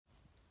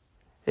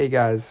Hey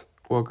guys,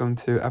 welcome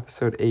to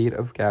episode 8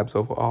 of Gab's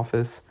Oval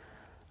Office.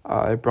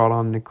 I brought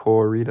on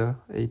Nicole Arita,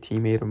 a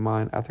teammate of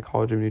mine at the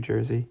College of New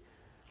Jersey.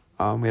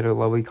 We had a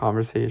lovely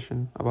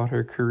conversation about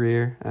her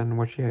career and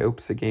what she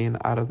hopes to gain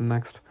out of the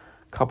next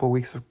couple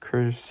weeks of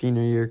her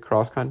senior year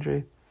cross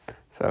country.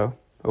 So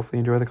hopefully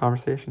enjoy the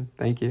conversation.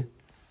 Thank you.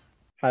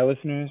 Hi,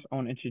 listeners. I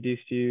want to introduce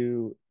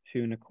you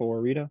to Nicole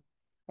Arita,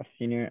 a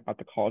senior at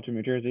the College of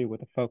New Jersey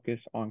with a focus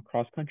on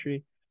cross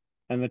country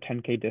and the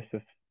 10K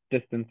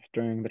distance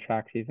during the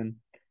track season.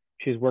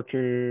 She's worked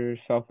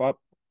herself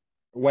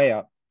way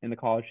up in the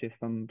college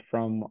system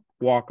from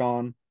walk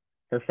on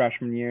her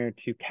freshman year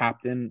to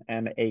captain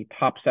and a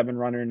top seven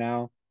runner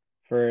now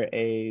for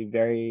a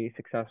very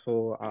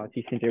successful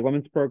TCNJ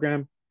women's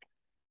program.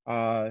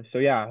 I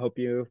hope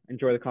you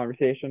enjoy the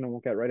conversation and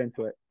we'll get right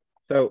into it.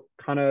 So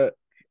kind of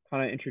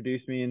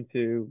introduce me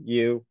into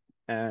you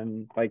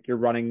and like your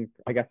running,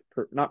 I guess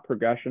not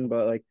progression,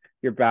 but like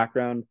your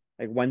background.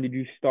 Like when did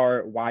you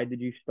start? Why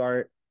did you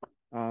start?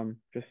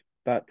 Just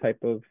that type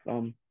of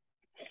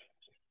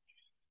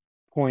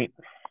point.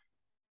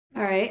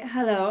 All right.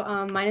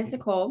 Hello. My name's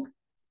Nicole.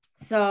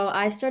 So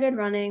I started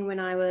running when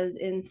I was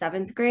in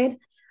seventh grade.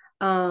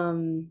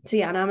 And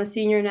I'm a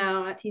senior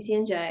now at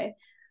TCNJ.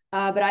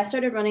 But I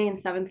started running in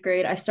seventh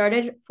grade. I'm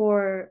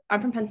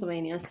from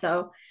Pennsylvania.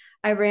 So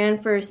I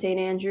ran for St.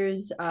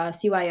 Andrew's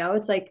CYO.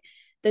 It's like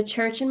the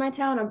church in my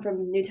town. I'm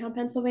from Newtown,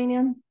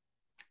 Pennsylvania.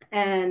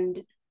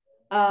 And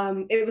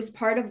it was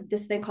part of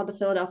this thing called the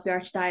Philadelphia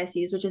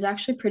Archdiocese, which is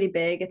actually pretty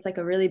big. It's like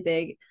a really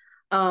big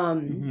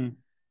um, Mm-hmm.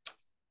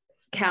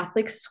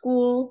 Catholic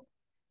school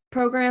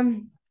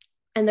program,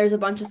 and there's a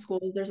bunch of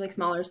schools. There's like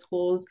smaller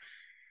schools,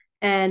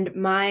 and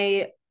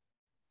my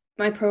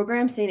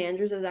program, St.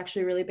 Andrews, is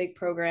actually a really big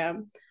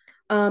program.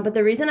 But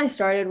the reason I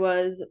started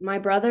was my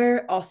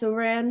brother also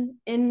ran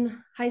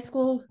in high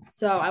school.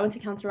 So I went to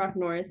Council Rock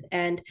North,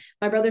 and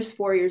my brother's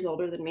 4 years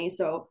older than me.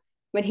 So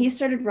when he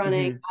started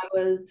running,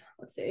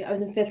 Mm-hmm. I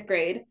was in fifth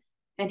grade,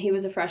 and he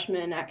was a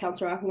freshman at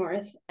Council Rock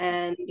North.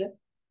 And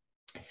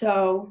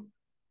so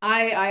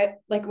I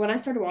like when I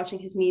started watching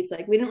his meets,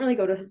 like we didn't really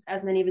go to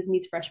as many of his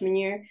meets freshman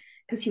year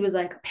because he was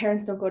like,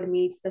 parents don't go to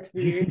meets, that's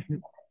weird.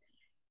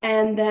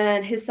 And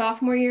then his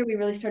sophomore year, we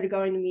really started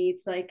going to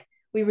meets. Like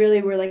we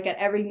really were like at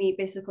every meet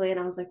basically. And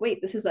I was like,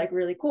 wait, this is like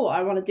really cool.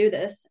 I want to do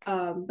this.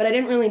 But I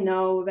didn't really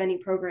know of any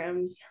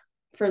programs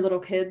for little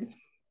kids.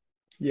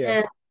 Yeah.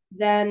 And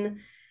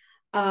then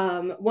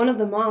one of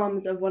the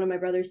moms of one of my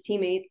brother's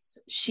teammates,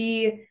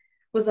 she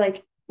was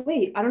like,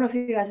 wait, I don't know if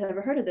you guys have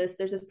ever heard of this.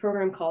 There's this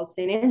program called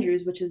St.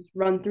 Andrews, which is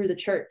run through the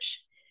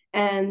church.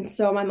 And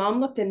so my mom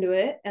looked into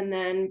it. And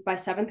then by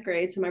seventh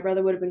grade, so my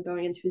brother would have been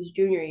going into his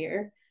junior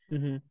year,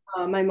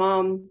 Mm-hmm. my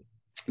mom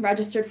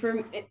registered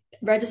for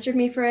registered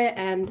me for it,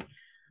 and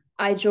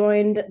I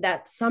joined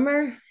that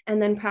summer.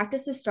 And then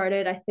practices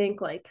started, I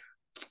think, like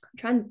I'm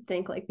trying to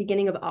think, like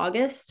beginning of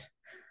August.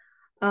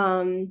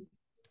 Um,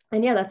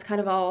 and yeah, that's kind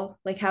of all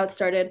like how it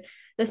started.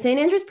 The St.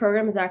 Andrews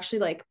program is actually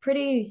like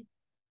pretty,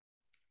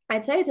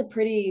 I'd say it's a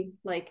pretty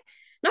like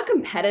not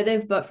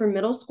competitive, but for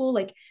middle school,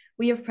 like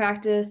we have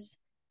practice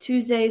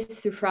Tuesdays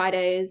through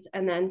Fridays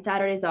and then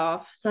Saturdays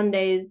off.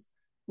 Sundays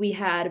we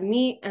had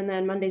meet, and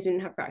then Mondays we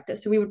didn't have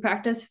practice. So we would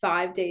practice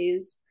 5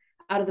 days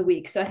out of the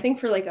week. So I think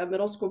for like a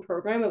middle school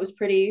program, it was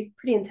pretty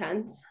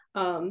intense.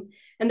 And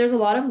there's a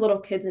lot of little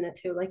kids in it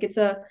too. Like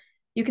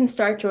you can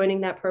start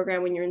joining that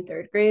program when you're in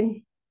third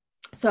grade.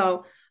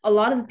 So a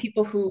lot of the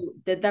people who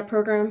did that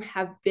program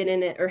have been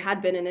in it or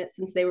had been in it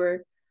since they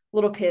were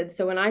little kids.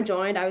 So when I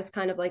joined, I was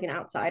kind of like an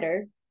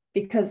outsider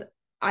because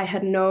I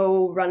had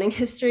no running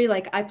history.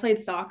 Like I played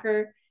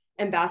soccer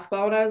and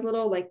basketball when I was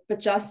little, like, but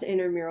just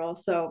intramural.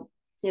 So,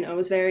 it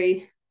was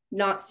very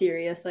not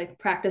serious, like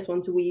practice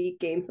once a week,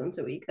 games once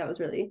a week. That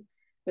was really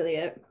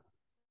it.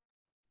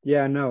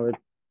 Yeah, no,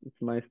 it's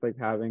nice like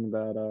having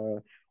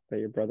that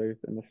your brother's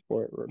in the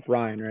sport.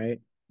 Brian, right?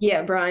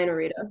 Yeah, Brian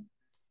Arita.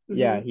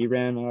 Yeah, Hmm. he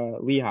ran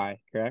Lehigh,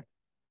 correct?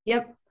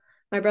 Yep.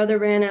 My brother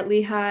ran at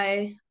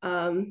Lehigh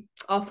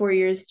all 4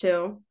 years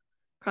too.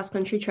 Cross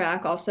country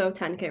track, also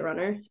 10K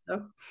runner.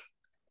 So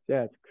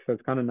Yeah, so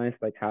it's kind of nice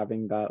like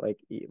having that like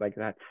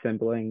that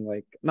sibling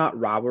like not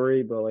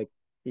rivalry, but like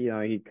he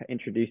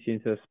introduced you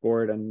into the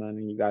sport and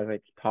then you guys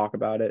like talk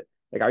about it.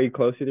 Like, are you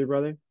close with your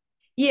brother?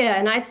 yeah,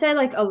 and I'd say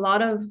like a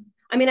lot of,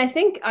 I mean, I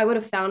think I would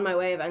have found my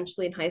way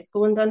eventually in high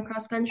school and done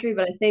cross country,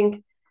 but I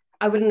think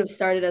I wouldn't have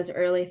started as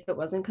early if it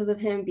wasn't because of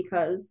him,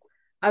 because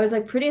I was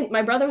like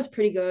my brother was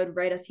pretty good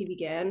right as he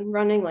began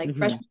running. Like Mm-hmm.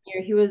 freshman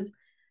year, he was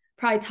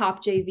probably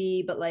top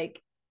JV, but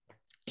like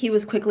he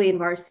was quickly in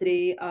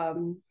varsity,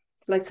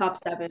 like top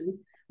seven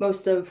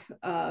most of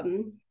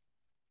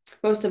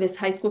most of his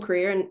high school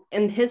career,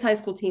 and his high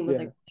school team was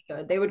like Yeah.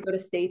 really good. They would go to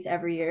states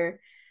every year.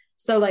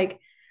 So like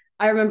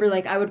I remember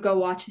like I would go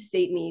watch his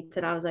state meets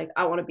and I was like,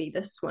 I want to be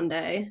this one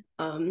day.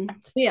 So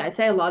yeah, I'd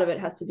say a lot of it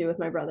has to do with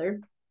my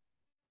brother.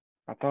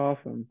 That's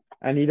awesome.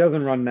 And he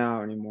doesn't run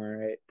now anymore,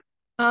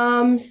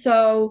 right?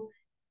 So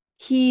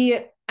he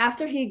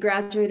after he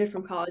graduated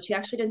from college, he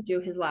actually didn't do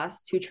his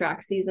last two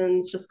track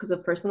seasons just because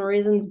of personal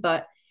reasons,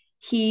 but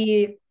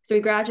he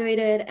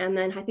graduated, and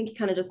then I think he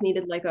kind of just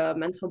needed like a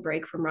mental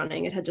break from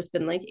running. It had just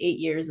been like 8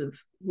 years of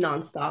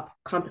nonstop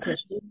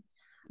competition.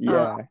 Um,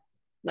 Yeah,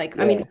 like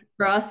I yeah. mean,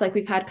 for us, like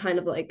we've had kind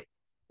of like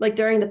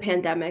during the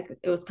pandemic,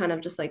 it was kind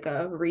of just like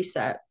a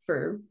reset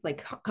for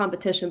like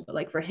competition. But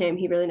like for him,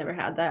 he really never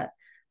had that.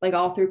 Like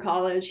all through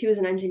college, he was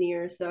an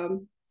engineer,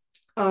 so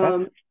That's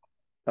um,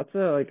 that's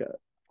a like a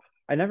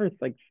I never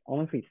like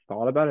honestly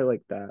thought about it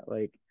like that.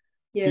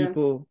 yeah,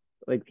 People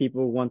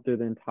people went through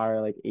the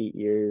entire 8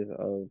 years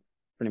of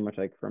pretty much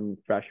from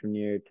freshman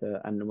year to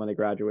and when they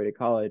graduated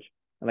college.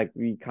 And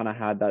we kind of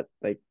had that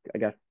I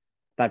guess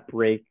that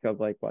break of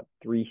what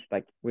three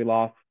we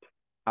lost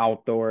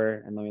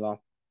outdoor and then we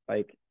lost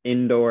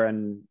indoor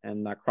and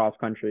that cross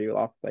country. We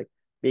lost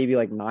maybe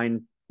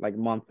 9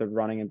 months of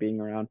running and being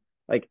around.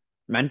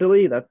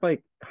 Mentally, that's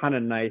kind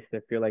of nice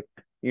if you're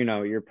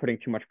you're putting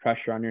too much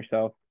pressure on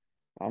yourself.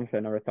 Honestly,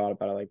 I never thought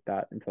about it like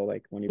that until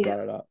when you yeah. brought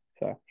it up.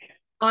 So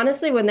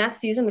Honestly, when that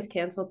season was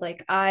canceled,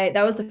 like I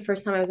that was the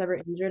first time I was ever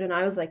injured, and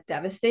I was like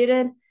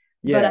devastated.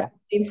 But at yeah,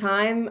 the same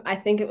time, I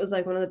think it was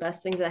like one of the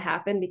best things that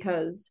happened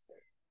because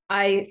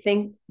I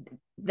think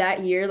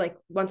that year, like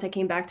once I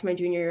came back to my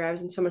junior year, I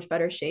was in so much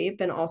better shape.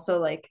 And also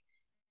like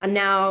and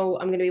now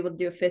I'm gonna be able to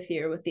do a fifth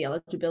year with the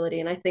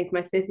eligibility. And I think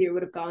my fifth year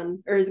would have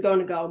gone or is going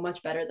to go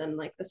much better than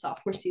like the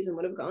sophomore season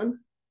would have gone.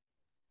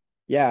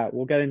 yeah,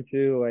 we'll get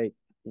into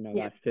Yeah.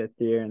 that fifth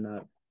year and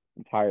that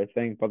entire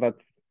thing. But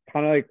that's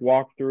kind of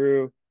walk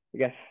through, I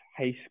guess,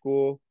 high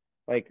school.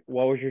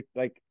 What was your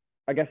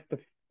I guess the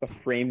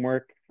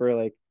framework for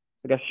I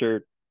guess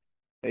your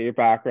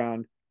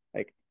background.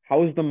 How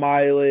was the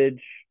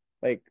mileage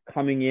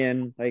coming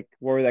in? What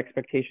were the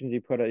expectations you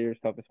put on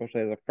yourself,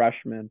 especially as a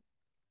freshman?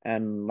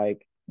 And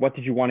what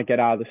did you want to get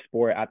out of the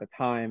sport at the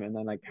time? And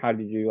then how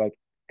did you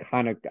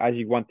kind of as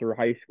you went through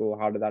high school,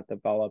 how did that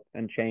develop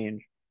and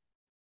change?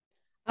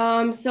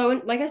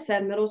 So like I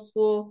said, middle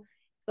school,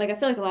 like I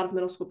feel like a lot of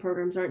middle school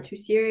programs aren't too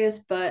serious,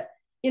 but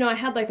I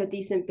had like a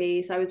decent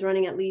base. I was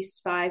running at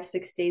least 5,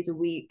 6 days a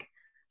week.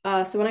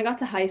 So when I got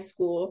to high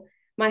school,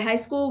 my high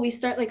school, we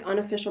start like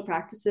unofficial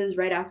practices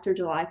right after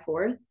July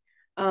 4th.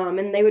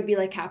 And they would be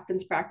like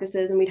captain's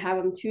practices, and we'd have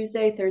them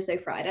Tuesday, Thursday,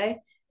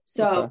 Friday.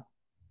 So Okay.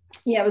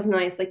 yeah, it was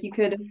nice. Like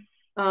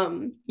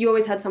you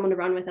always had someone to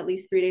run with at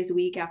least 3 days a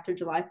week after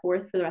July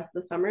 4th for the rest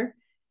of the summer.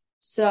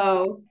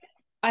 So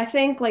I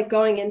think like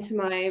going into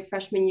my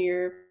freshman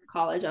year of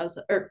college,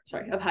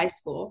 of high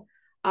school,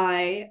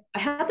 I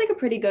had like a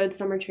pretty good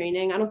summer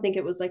training. I don't think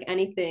it was like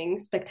anything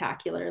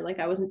spectacular. Like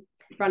I wasn't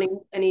running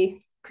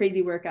any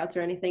crazy workouts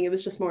or anything. It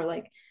was just more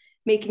like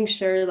making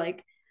sure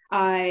like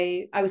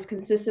I was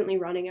consistently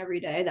running every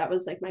day. That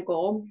was like my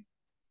goal.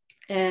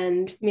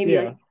 And maybe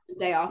like Yeah. a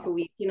day off a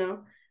week.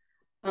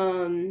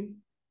 Um,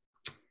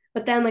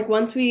 but then like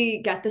once we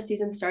get the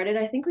season started,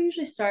 I think we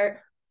usually start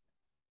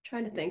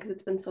trying to think because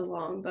it's been so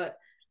long, but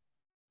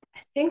I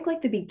think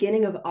like the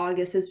beginning of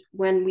August is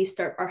when we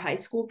start our high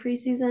school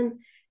preseason.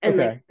 And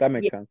like, Okay. That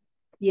makes yeah, sense.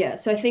 yeah.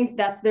 So I think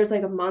there's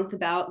like a month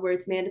about where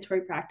it's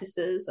mandatory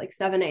practices, like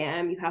 7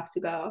 a.m. you have to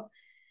go.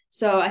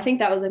 So I think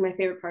that was like my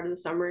favorite part of the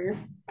summer,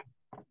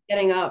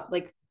 getting up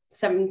like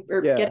seven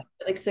or Yeah. getting up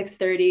at, like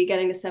 6:30,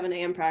 getting to 7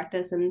 a.m.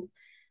 practice and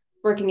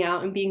working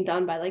out and being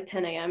done by like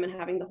 10 a.m. and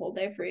having the whole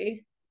day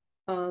free.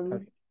 That's,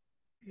 Um,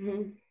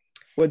 mhm.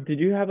 what did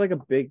you have a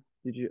big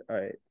did you all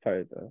right,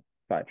 sorry to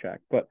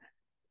sidetrack, but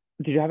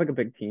did you have a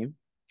big team?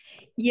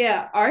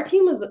 Yeah, our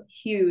team was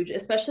huge,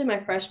 especially my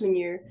freshman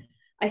year.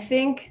 I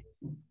think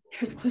there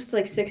was close to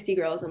like 60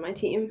 girls on my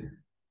team.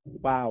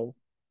 Wow.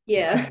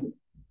 Yeah.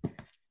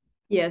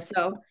 Yeah.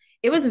 So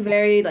it was a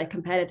very like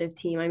competitive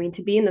team. I mean,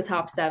 to be in the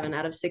top seven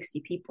out of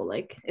 60 people,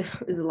 like it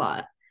was a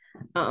lot.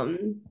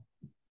 Um,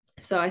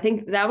 so I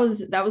think that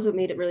was what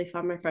made it really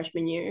fun my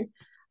freshman year.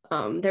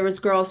 There was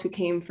girls who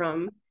came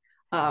from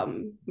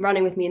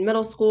running with me in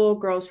middle school,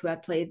 girls who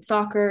had played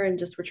soccer and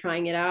just were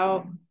trying it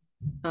out.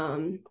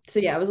 So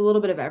yeah, it was a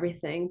little bit of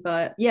everything.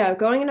 But yeah,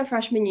 going into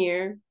freshman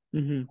year,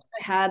 Hmm.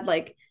 I had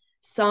like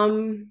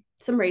some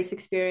race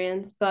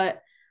experience,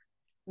 but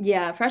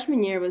yeah,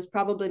 freshman year was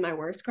probably my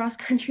worst cross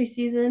country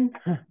season.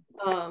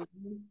 Um,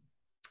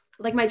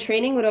 like my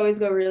training would always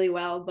go really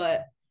well,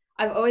 but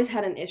I've always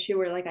had an issue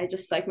where like I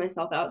just psych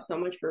myself out so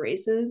much for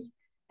races.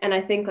 And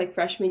I think like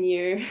freshman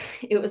year,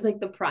 it was like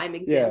the prime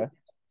example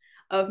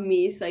Yeah. of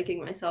me psyching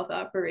myself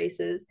out for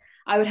races.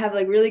 I would have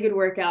like really good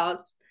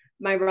workouts.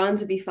 My runs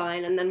would be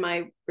fine, and then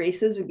my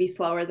races would be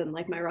slower than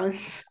like my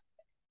runs.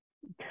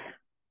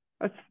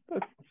 That's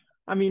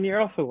I mean,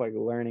 you're also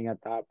learning at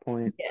that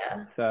point.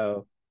 Yeah.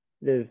 So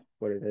it is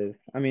what it is.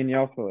 I mean, you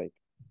also I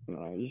don't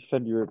know, you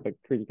said you were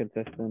pretty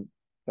consistent.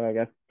 So I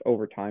guess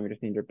over time you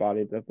just need your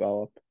body to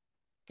develop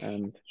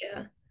and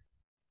Yeah.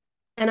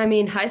 And I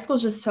mean, high school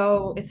is just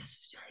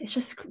it's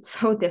just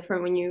so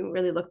different when you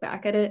really look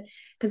back at it.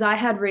 Because I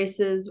had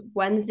races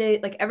Wednesday,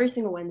 like every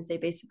single Wednesday,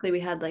 basically, we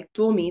had like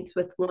dual meets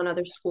with one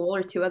other school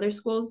or two other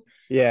schools.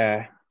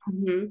 yeah.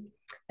 Mhm.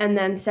 And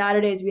then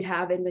Saturdays we'd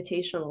have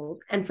invitationals.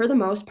 And for the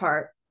most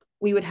part,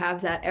 we would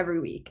have that every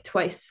week,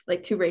 twice,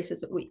 like two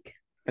races a week.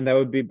 And that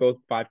would be both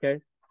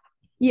 5K?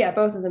 Yeah,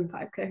 both of them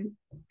 5K.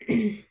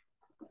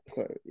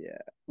 So yeah.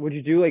 Would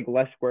you do like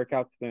less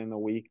workouts during the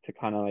week to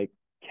kind of like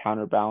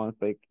counterbalance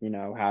like,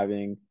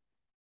 having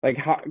like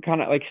how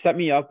kind of like set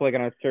me up like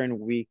on a certain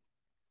week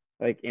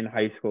like in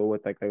high school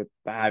with like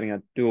having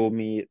a dual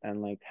meet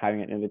and like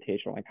having an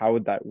invitation, like how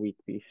would that week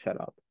be set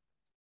up?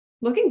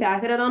 Looking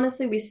back at it,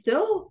 honestly, we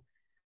still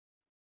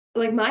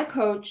like my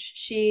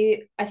coach,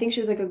 I think she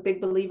was like a big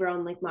believer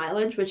on like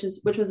mileage, which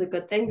was a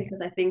good thing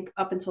because I think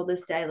up until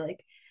this day,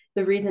 like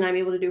the reason I'm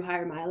able to do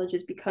higher mileage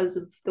is because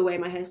of the way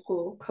my high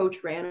school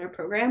coach ran our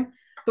program.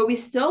 But we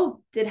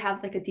still did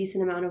have like a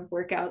decent amount of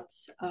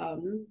workouts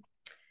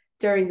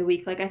during the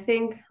week. Like I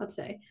think, let's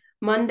say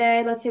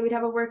Monday, let's say we'd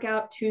have a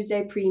workout,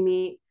 Tuesday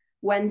pre-meet,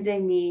 Wednesday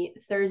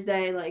meet,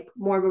 Thursday like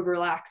more of a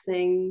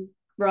relaxing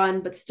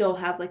run, but still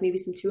have like maybe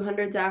some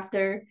 200s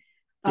after.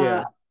 Uh,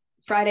 Yeah.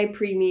 Friday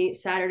pre-meet,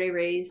 Saturday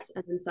race,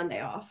 and then Sunday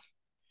off.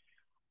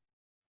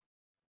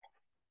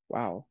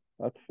 Wow.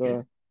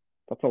 Yeah.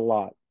 That's a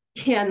lot.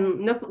 Yeah,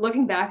 and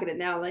looking back at it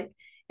now, like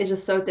it's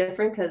just so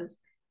different because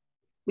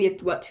we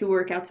have what 2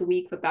 workouts a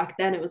week, but back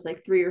then it was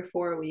like 3 or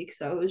 4 a week,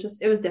 so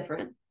it was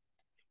different.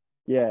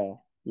 Yeah.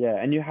 Yeah.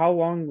 And how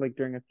long like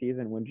during a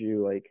season would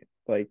you like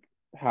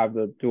have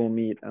the dual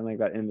meet and like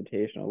that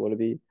invitational? Would it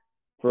be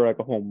for like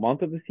a whole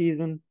month of the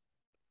season?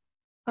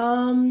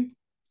 Um,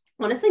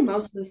 Honestly,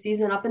 most of the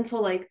season up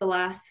until like the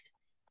last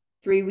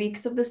 3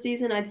 weeks of the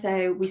season, I'd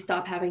say we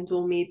stop having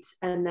dual meets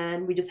and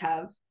then we just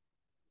have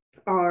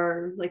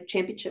our like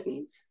championship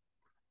meets.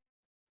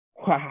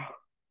 Wow.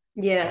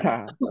 Yeah,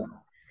 Wow.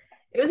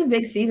 it was a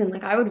big season.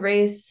 Like I would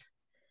race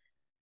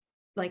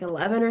like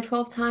 11 or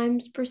 12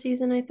 times per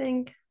season, I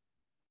think.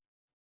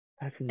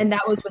 That's And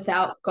that was insane.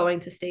 without going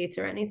to states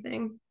or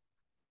anything.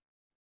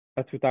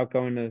 That's without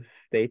going to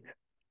states.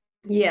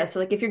 Yeah, so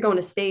like if you're going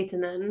to states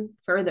and then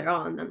further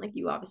on, then like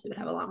you obviously would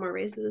have a lot more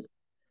races.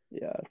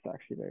 Yeah, that's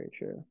actually very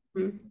true.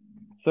 Mm.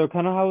 So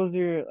kind of how was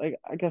your like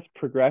I guess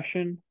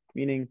progression?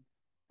 Meaning,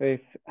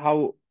 if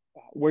how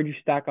where'd you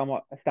stack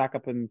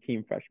up in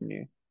team freshman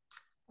year?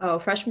 Oh,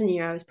 freshman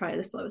year, I was probably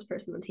the slowest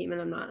person on the team, and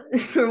I'm not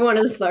one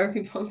of the slower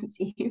people on the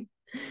team.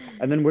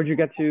 And then where'd you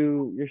get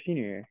to your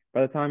senior year?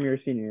 By the time you were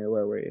senior year,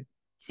 where were you?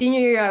 Senior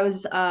year, I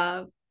was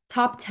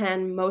top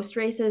 10 most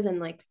races and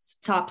like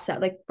top set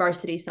like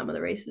varsity some of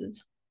the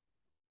races.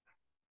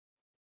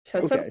 So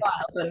it took a Okay.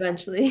 while, but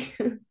eventually.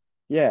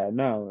 Yeah,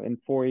 no, in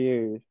 4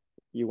 years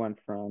you went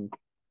from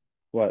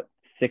what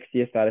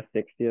 60th out of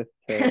 60th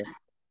to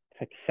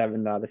like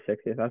 7th out of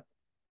 60th. That's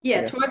I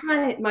Yeah, guess towards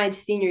my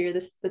senior year,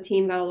 the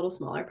team got a little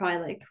smaller, probably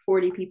like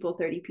 40 people,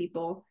 30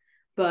 people.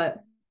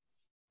 But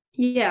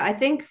yeah, I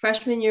think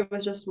freshman year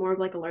was just more of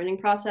like a learning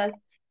process.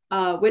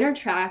 Winter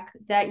track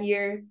that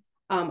year,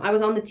 I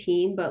was on the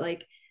team, but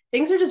like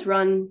things are just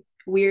run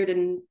weird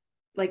and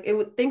like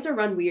things are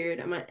run weird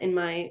in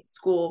my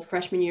school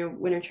freshman year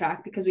winter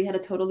track because we had a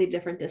totally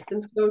different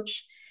distance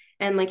coach,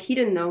 and like he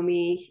didn't know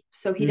me,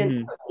 so he didn't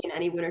hmm put me in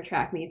any winter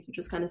track meets, which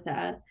was kind of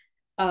sad.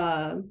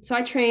 So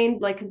I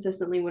trained like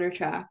consistently winter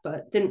track,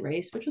 but didn't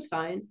race, which was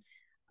fine.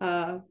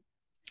 Uh,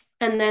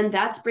 and then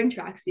that spring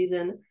track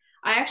season,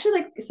 I actually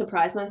like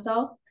surprised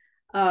myself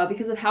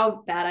because of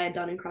how bad I had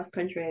done in cross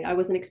country. I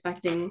wasn't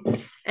expecting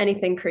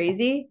anything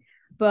crazy,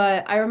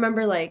 but I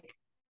remember like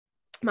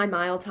my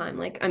mile time,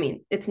 like, I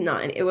mean,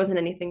 it wasn't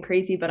anything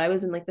crazy, but I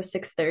was in like the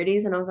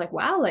 6:30s and I was like,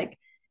 wow, like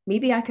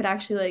maybe I could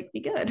actually like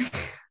be good.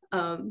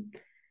 um,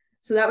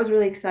 so that was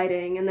really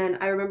exciting. And then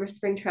I remember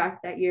spring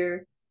track that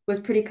year was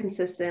pretty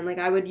consistent. Like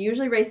I would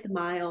usually race the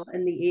mile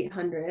and the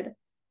 800.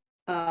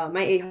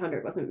 My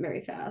 800 wasn't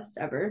very fast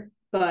ever,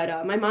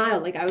 but my mile,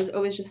 like I was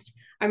always just,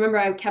 I remember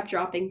I kept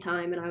dropping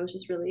time and I was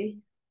just really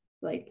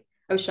like,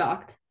 I was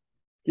shocked.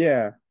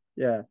 Yeah,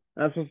 yeah.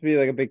 That's supposed to be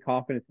like a big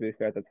confidence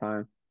booster at the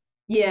time.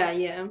 Yeah,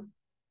 yeah.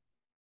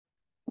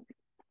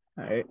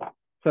 All right. All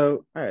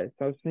right.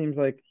 So it seems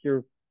like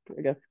you're,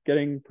 I guess,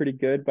 getting pretty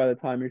good by the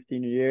time your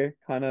senior year.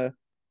 Kind of,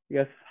 I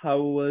guess, how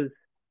was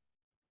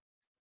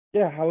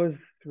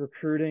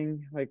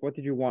recruiting? Like, what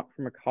did you want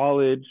from a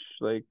college?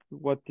 Like,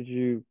 what did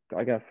you,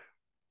 I guess,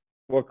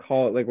 what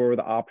were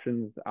the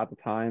options at the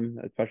time,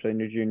 especially in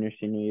your junior,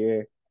 senior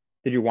year?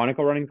 Did you want to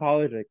go running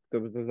college? Like,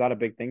 was that a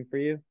big thing for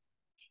you?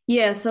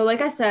 Yeah, so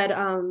like I said,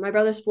 my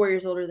brother's 4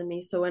 years older than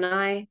me. So when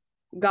I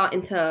got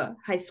into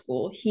high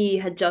school, he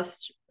had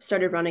just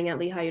started running at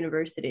Lehigh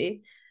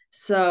University.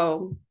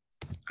 So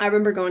I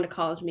remember going to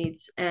college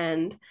meets,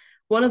 and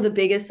one of the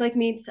biggest like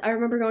meets I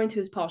remember going to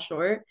is Paul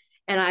Short.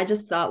 And I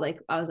just thought like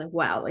I was like,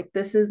 wow, like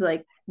this is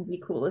like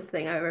the coolest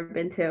thing I've ever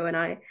been to. And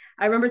I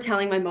remember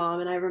telling my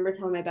mom and I remember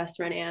telling my best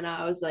friend Anna,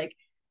 I was like,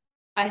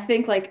 I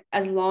think like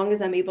as long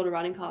as I'm able to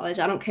run in college,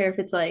 I don't care if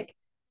it's like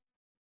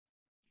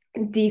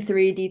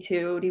D3,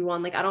 D2,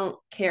 D1, like I don't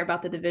care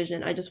about the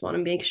division. I just want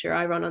to make sure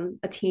I run on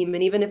a team.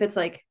 And even if it's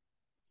like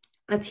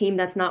a team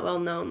that's not well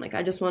known, like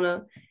I just want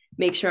to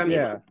make sure I'm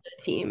able to Yeah. get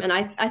a team. And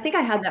I think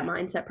I had that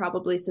mindset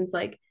probably since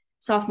like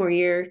sophomore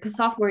year, because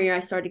sophomore year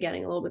I started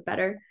getting a little bit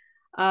better.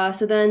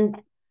 So then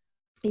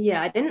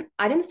yeah, I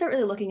didn't start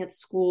really looking at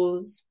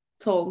schools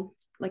till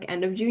like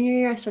end of junior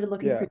year. I started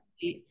looking Yeah. pretty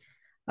late.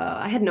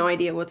 I had no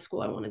idea what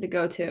school I wanted to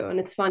go to. And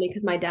it's funny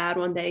because my dad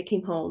one day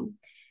came home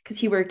because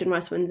he worked in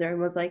West Windsor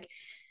and was like,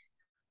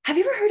 have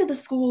you ever heard of the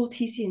school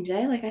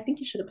TCNJ? Like, I think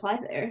you should apply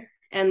there.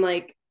 And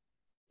like,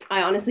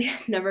 I honestly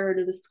had never heard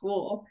of the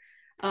school.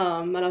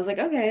 And I was like,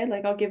 okay,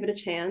 like I'll give it a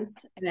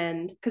chance.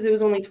 And because it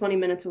was only 20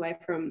 minutes away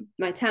from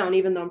my town,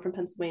 even though I'm from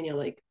Pennsylvania,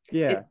 like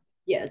Yeah. it,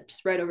 yeah,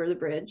 just right over the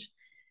bridge.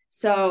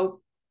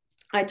 So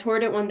I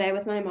toured it one day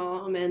with my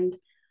mom and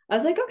I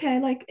was like, okay,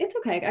 like it's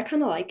okay. I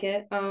kind of like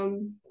it.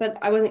 But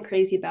I wasn't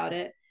crazy about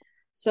it.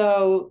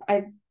 So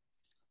I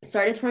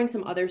started touring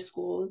some other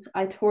schools.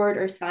 I toured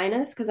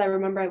Ursinus because I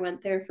remember I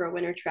went there for a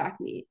winter track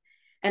meet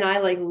and I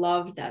like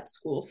loved that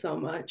school so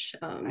much.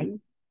 I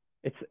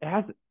it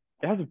has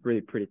a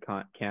really pretty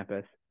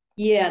campus.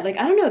 Yeah, like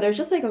I don't know, there's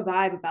just like a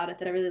vibe about it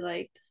that I really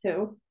liked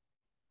too.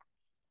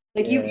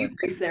 Like Yeah. you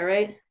raced there,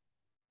 right?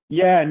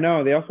 Yeah,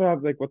 no, they also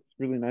have like what's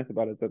really nice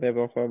about it is that they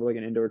also have like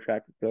an indoor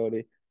track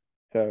facility.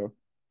 So,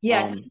 Yeah,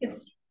 I think um,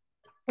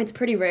 it's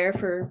pretty rare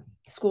for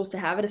schools to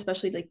have it,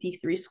 especially like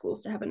D3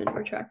 schools to have an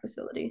indoor track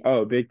facility.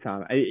 oh, big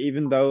time.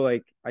 Even though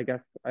like I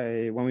guess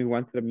I when we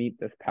went to the meet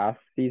this past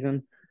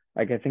season,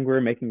 like I think we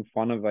were making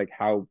fun of like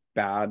how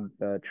bad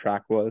the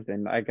track was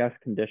and I guess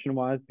condition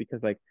wise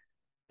because like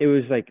it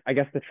was like I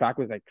guess the track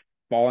was like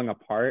falling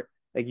apart.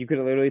 Like you could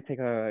literally take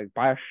a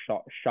buy a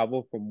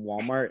shovel from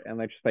Walmart and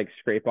like just like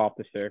scrape off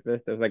the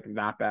surface. It was like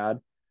that bad.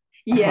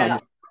 Yeah.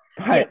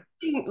 Yeah, But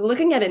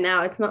looking at it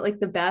now, it's not like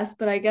the best,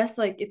 but I guess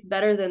like it's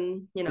better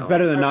than, it's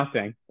better than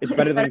nothing. It's it's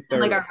better better than than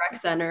like third. our rec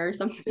center or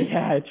something.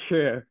 Yeah,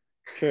 true,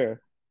 true.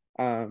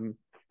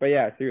 But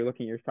yeah, so you're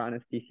looking at your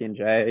sinus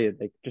TCNJ,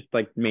 like just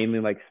like mainly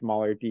like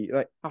smaller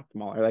like not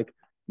smaller, like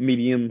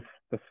medium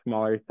to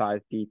smaller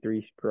size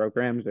D3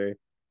 programs, or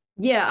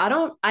Yeah,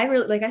 I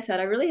really, like I said,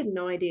 I really had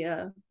no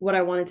idea what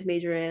I wanted to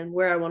major in,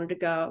 where I wanted to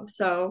go.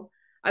 So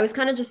I was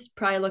kind of just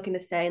probably looking to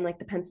stay in like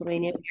the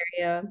Pennsylvania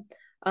area,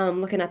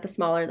 looking at the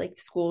smaller like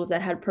schools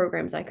that had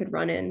programs I could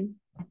run in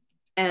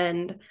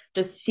and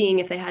just seeing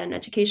if they had an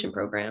education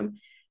program.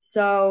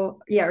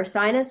 So yeah,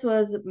 Ursinus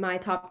was my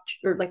top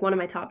or like one of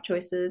my top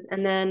choices.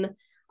 And then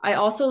I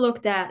also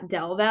looked at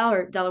Del Val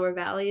or Delaware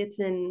Valley. It's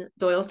in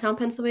Doylestown,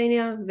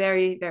 Pennsylvania.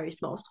 Very, very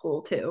small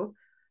school too.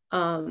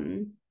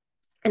 Um,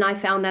 and I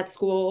found that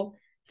school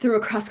through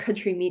a cross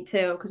country meet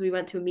too, because we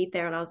went to a meet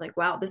there and I was like,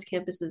 wow, this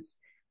campus is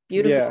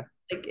beautiful. yeah,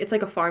 Like it's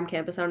like a farm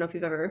campus. I don't know if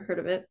you've ever heard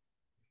of it.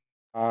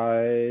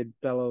 I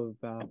Della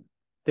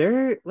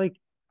they're like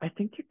I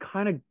think they're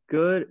kind of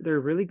good. They're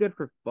really good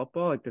for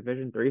football, like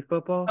Division 3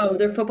 football. Oh,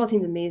 their football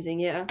team's amazing.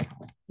 Yeah.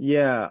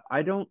 Yeah,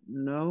 I don't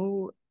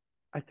know.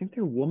 I think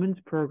their women's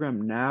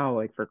program now,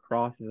 like for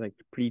cross, is like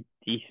pretty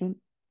decent.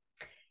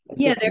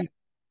 Like they're Yeah, pretty.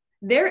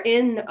 they're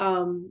in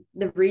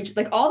the region,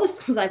 like all the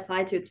schools I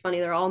applied to, it's funny,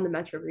 they're all in the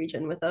metro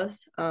region with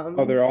us.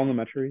 Oh, they're all in the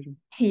metro region.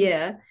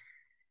 Yeah.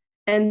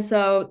 And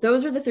so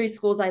those are the three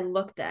schools I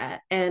looked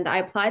at. And I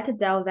applied to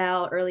Del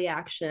Val early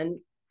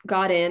action,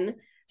 got in.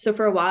 So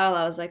for a while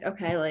I was like,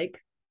 okay, like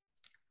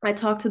I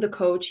talked to the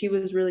coach. He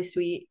was really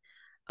sweet.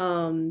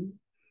 Um,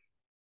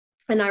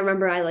 and I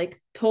remember I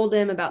like told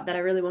him about that I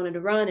really wanted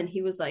to run and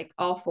he was like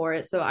all for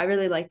it. So I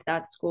really liked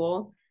that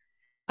school.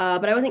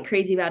 But I wasn't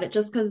crazy about it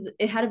just because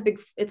it had a big,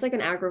 it's like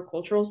an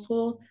agricultural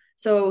school.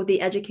 So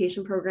the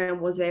education program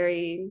was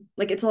very,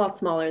 like, it's a lot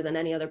smaller than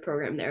any other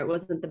program there. It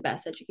wasn't the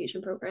best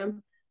education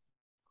program.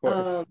 Of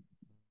course. Um,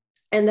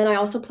 and then I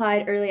also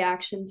applied early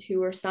action to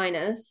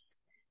Ursinus.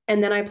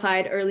 And then I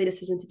applied early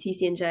decision to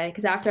TCNJ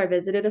because after I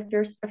visited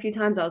a few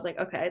times, I was like,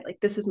 okay, like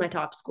this is my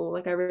top school.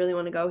 Like I really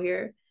want to go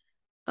here.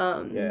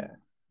 Um, Yeah,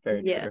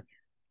 very yeah. true.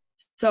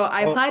 So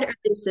I Well, applied early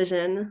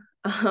decision.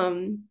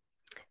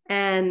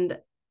 And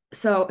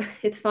so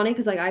it's funny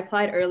because like I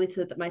applied early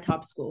to my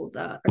top schools,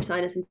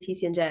 Ursinus and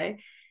TCNJ,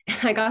 and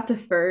I got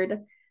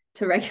deferred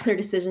to regular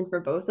decision for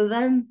both of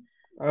them.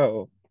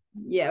 oh,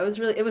 Yeah, it was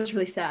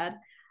really sad.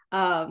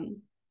 Um,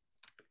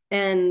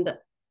 and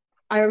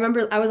I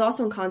remember I was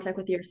also in contact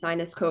with your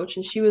sinus coach,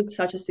 and she was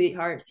such a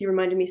sweetheart. She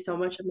reminded me so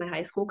much of my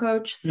high school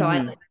coach, so I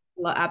hmm like,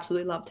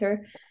 absolutely loved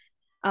her.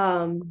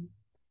 Um,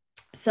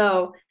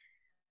 so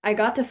I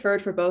got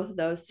deferred for both of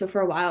those. So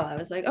for a while, I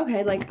was like,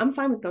 okay, like I'm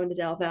fine with going to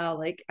Del Val.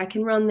 Like I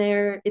can run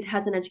there. It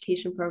has an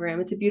education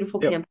program. It's a beautiful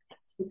Yep. campus.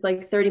 It's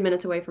like 30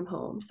 minutes away from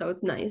home, so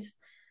it's nice.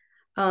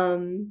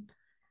 Um,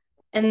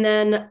 and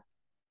then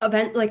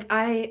event like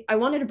I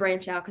wanted to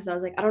branch out because I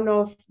was like, I don't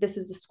know if this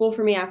is the school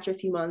for me after a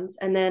few months.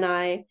 And then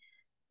I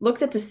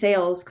looked at the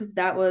sales because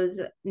that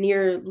was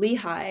near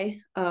Lehigh,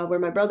 where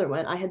my brother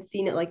went. I had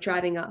seen it like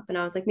driving up, and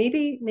I was like,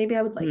 maybe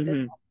I would like this.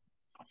 hmm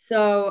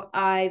So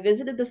I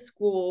visited the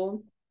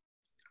school.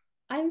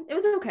 It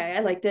was okay. I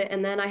liked it.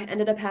 And then I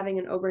ended up having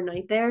an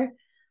overnight there.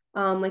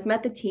 Like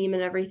met the team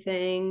and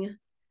everything.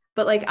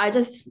 But like it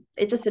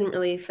just didn't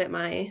really fit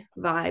my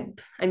vibe.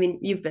 I mean,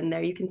 you've been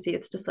there. You can see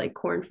it's just like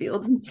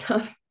cornfields and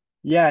stuff.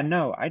 Yeah,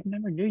 no, I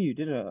never knew you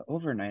did a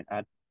overnight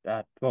at.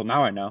 Well,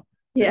 now I know.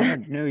 I never Yeah.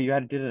 knew you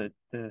had to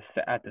do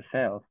at the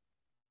sales.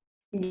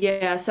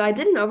 Yeah. So I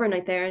did an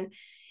overnight there and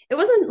it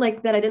wasn't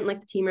like that I didn't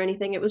like the team or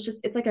anything. It was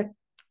just it's like a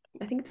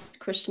I think it's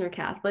Christian or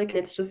Catholic, and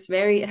it's just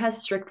very, it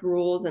has strict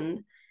rules,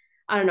 and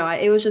I don't know,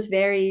 it was just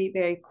very,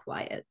 very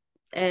quiet.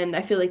 And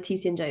I feel like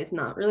TCNJ is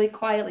not really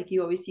quiet. Like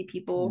you always see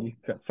people. You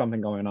got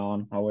something going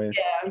on always.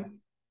 Yeah.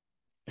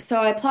 So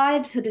I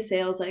applied to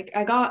DeSales. Like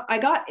I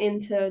got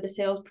into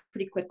DeSales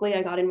pretty quickly.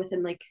 I got in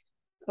within like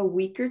a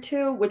week or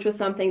two, which was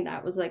something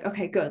that was like,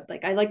 okay, good.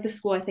 Like I like the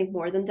school, I think,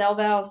 more than Del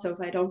Val. So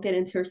if I don't get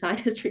into or sign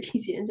as for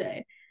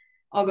TCNJ,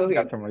 I'll go You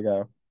got here. somewhere to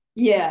go.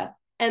 Yeah.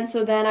 And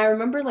so then I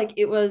remember like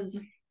it was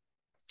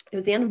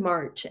the end of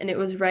March and it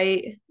was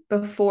right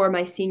before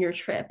my senior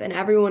trip. And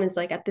everyone is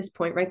like at this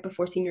point, right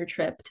before senior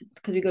trip,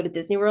 because we go to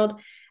Disney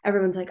World,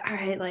 everyone's like, all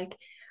right, like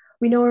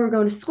we know where we're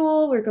going to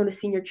school, we're going to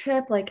senior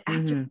trip. Like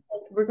after Hmm.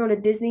 like, we're going to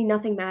Disney,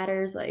 nothing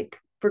matters. Like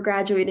we're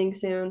graduating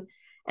soon.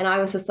 And I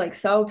was just like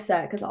so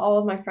upset because all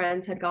of my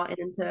friends had gotten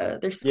into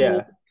their school,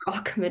 Yeah. all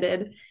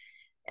committed.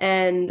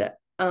 And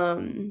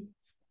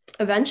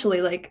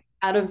eventually, like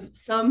out of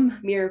some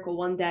miracle,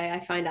 one day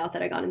I find out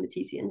that I got into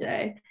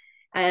TCNJ.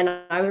 And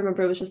I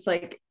remember it was just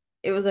like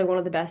it was like one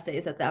of the best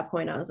days at that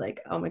point. I was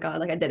like, oh my God,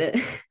 like I did it.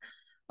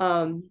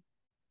 um,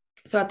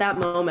 so at that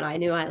moment I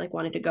knew I like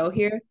wanted to go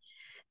here.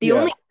 The Yeah.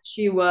 only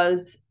issue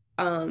was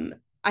um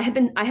I had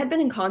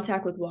been in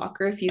contact with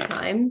Walker a few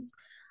times.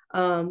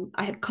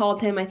 I had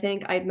called him, I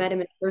think I had met him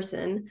in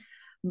person,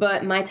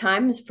 but my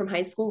times from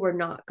high school were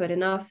not good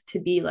enough to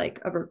be like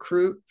a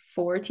recruit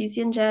for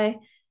TCNJ.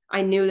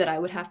 I knew that I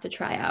would have to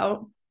try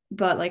out,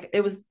 but like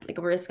it was like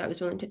a risk I was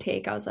willing to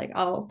take. I was like,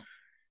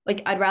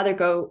 I'd rather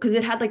go because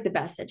it had like the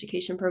best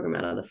education program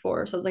out of the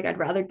four. So I was like, I'd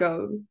rather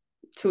go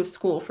to a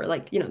school for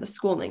like, the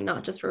schooling,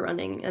 not just for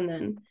running. And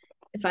then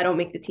if I don't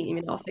make the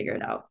team, I'll figure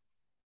it out.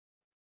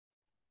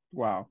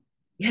 Wow.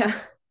 Yeah.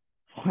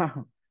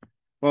 Wow.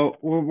 Well,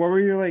 what were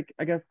your like?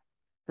 I guess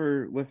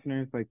for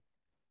listeners, like,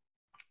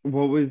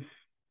 what was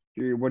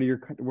what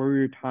were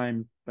your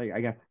times? Like, I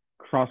guess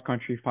cross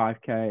country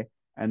 5K,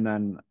 and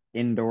then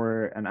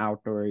indoor and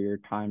outdoor your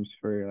times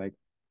for like,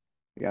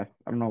 I guess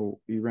I don't know.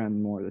 You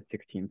ran more the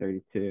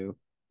 16:32.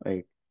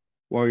 Like,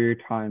 what were your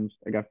times?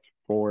 I guess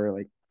for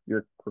like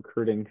your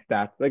recruiting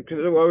stats. Like, what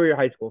were your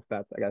high school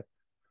stats? I guess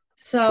short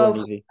So,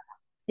 and easy.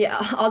 yeah,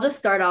 I'll just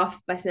start off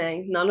by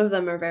saying none of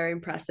them are very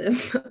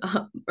impressive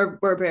or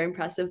were very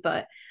impressive,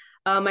 but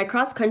my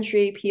cross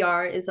country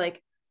PR is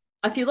like,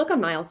 if you look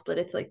on Mile Split,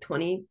 it's like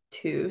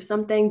 22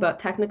 something, but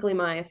technically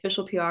my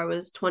official PR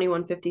was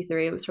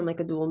 21:53. It was from like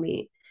a dual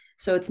meet.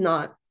 So it's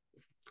not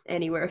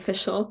anywhere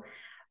official.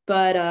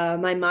 But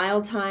my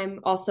mile time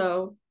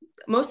also,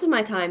 most of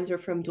my times were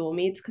from dual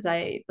meets because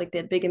I like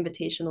the big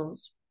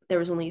invitationals. There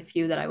was only a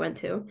few that I went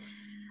to.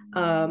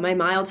 My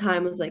mile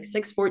time was like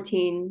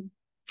 6:14,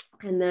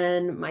 and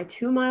then my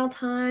 2 mile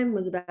time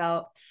was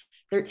about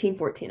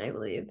 13:14, I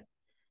believe.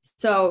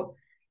 So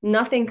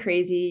nothing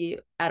crazy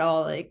at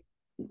all. Like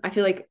I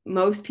feel like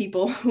most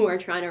people who are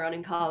trying to run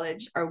in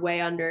college are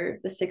way under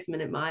the 6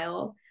 minute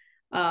mile.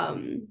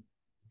 Um,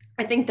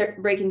 I think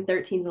breaking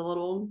 13 is a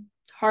little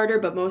harder,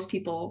 but most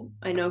people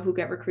I know who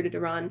get recruited to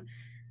run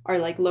are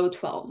like low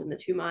 12s in the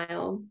 2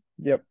 mile.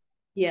 Yep.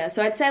 Yeah,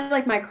 so I'd say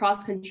like my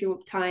cross country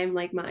time,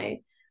 like my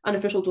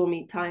unofficial dual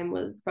meet time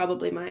was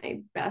probably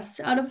my best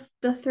out of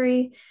the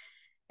three.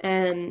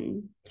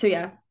 And so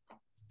yeah,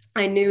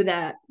 I knew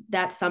that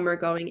that summer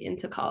going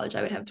into college,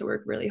 I would have to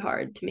work really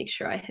hard to make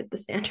sure I hit the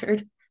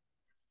standard.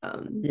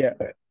 Um, Yeah.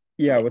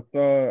 Yeah. With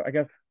I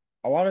guess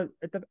a lot of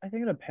it. I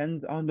think it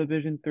depends on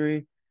Division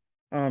 3.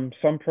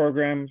 Some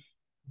programs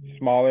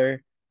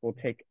smaller will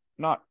take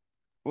not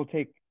will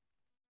take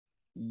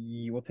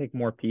will take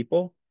more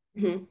people.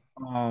 mhm.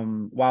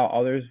 While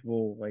others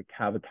will like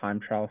have a time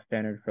trial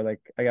standard for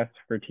like I guess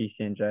for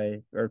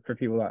TCNJ or for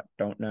people that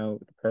don't know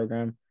the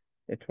program,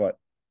 it's what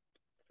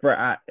for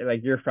at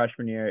like your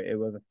freshman year it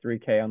was a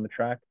 3K on the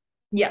track.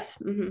 Yes.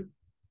 Mhm.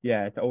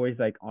 Yeah, it's always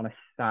like on a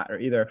sat or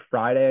either a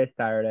Friday or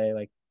Saturday,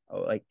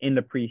 like in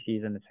the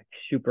preseason, it's like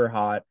super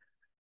hot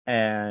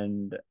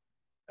and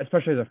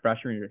especially as a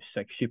freshman, you're just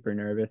like super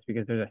nervous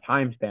because there's a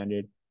time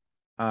standard.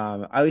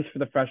 At least for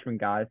the freshman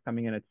guys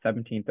coming in at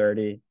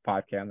 17:30,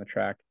 5K on the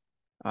track.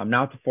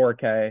 Now it's a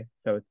 4K,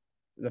 so it's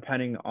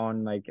depending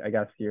on like I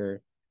guess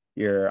your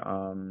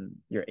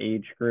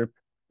age group.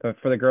 But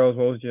for the girls,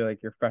 what was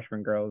your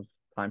freshman girls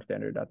time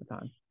standard at the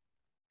time?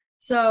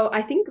 So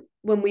I think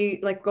when we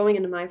like going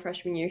into my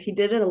freshman year, he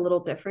did it a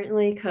little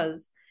differently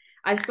because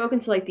I've spoken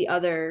to like the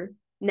other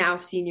now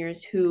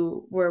seniors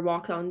who were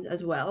walk-ons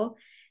as well.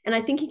 And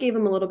I think he gave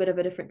him a little bit of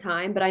a different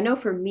time. But I know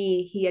for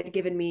me, he had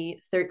given me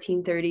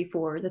 13:30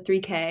 for the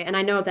 3K. And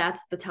I know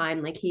that's the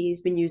time like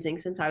he's been using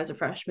since I was a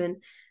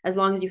freshman. As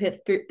long as you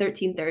hit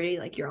 13:30,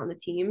 like you're on the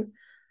team.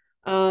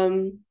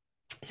 Um,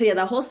 so yeah,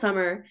 that whole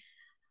summer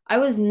I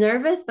was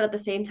nervous, but at the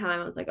same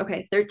time, I was like,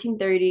 okay,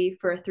 13:30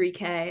 for a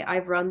 3K.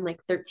 I've run like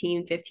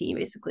 13:15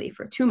 basically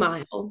for 2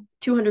 mile,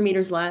 200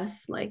 meters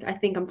less. Like, I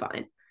think I'm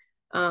fine.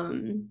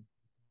 Um,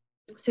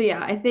 so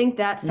yeah, I think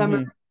that summer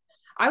Mm-hmm.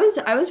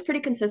 I was pretty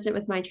consistent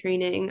with my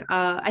training.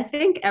 I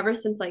think ever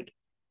since like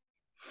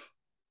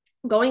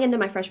going into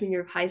my freshman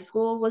year of high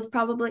school was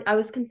probably I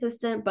was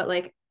consistent, but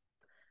like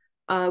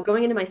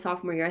Going into my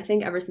sophomore year, I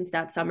think ever since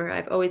that summer,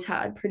 I've always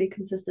had pretty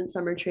consistent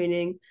summer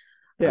training.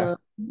 Yeah.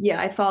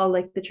 Yeah, I follow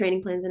like the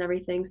training plans and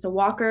everything. So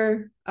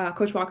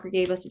Coach Walker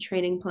gave us a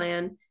training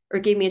plan or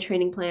gave me a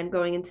training plan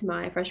going into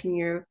my freshman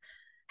year of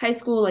high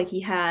school. Like he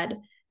had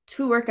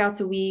 2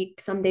 workouts a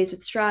week, some days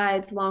with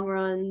strides, long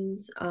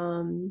runs,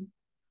 and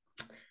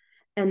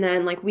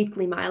then like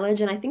weekly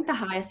mileage. And I think the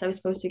highest I was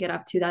supposed to get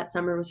up to that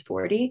summer was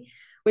 40,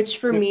 which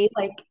for Yep. me,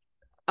 like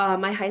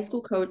my high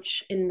school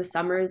coach in the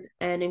summers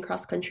and in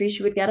cross country,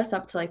 she would get us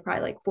up to like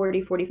probably like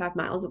 40, 45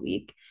 miles a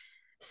week.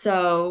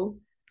 So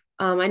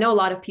I know a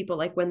lot of people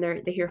like when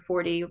they hear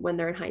 40 when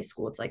they're in high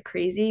school, it's like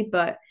crazy.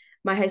 But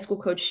my high school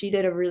coach, she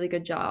did a really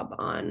good job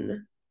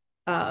on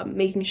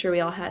making sure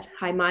we all had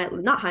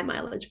not high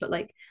mileage, but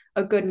like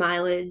a good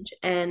mileage.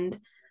 And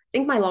I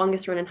think my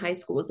longest run in high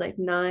school was like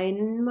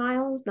 9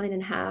 miles,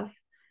 9.5.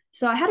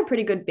 So I had a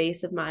pretty good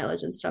base of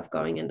mileage and stuff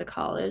going into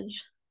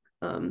college.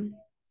 Um,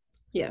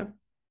 yeah.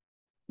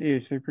 Yeah,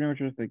 so pretty much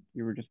just like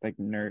you were just like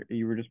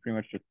you were just pretty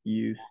much just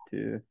used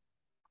to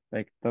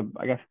like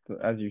I guess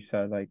as you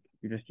said, like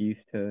you're just used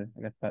to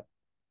I guess that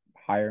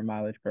higher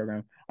mileage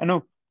program. I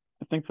know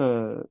I think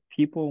the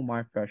people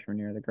my freshman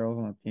year, the girls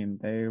on the team,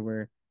 they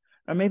were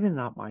maybe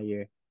not my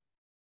year.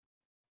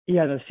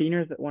 Yeah, the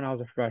seniors that when I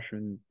was a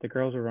freshman, the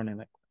girls were running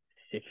like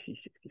 60,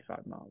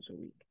 65 miles a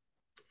week.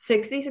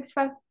 60,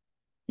 65.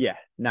 Yeah,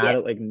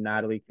 Yeah.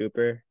 Natalie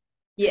Cooper,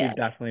 she Yeah.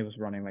 definitely was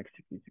running like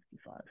 60,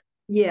 65.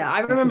 Yeah.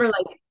 I I think remember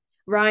like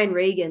Ryan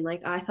Reagan,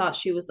 like I thought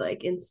she was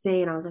like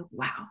insane. I was like,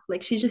 wow,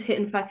 like she's just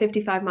hitting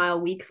 55-mile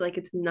weeks like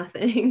it's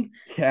nothing.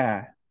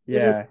 yeah,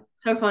 Which is yeah.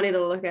 so funny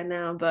to look at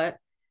now. But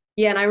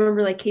yeah, and I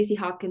remember like Casey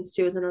Hopkins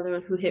too was another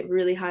one who hit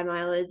really high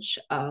mileage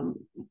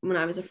when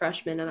I was a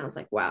freshman, and I was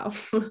like, wow.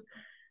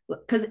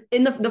 Because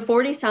in the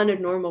 40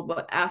 sounded normal,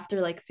 but after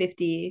like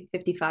 50,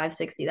 55,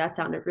 60, that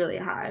sounded really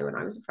high when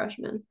I was a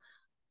freshman.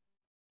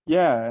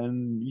 Yeah,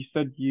 and you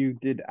said you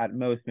did at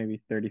most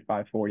maybe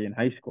 35, 40 in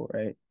high school,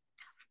 right?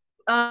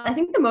 I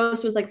think the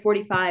most was like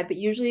 45, but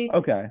usually,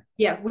 Okay.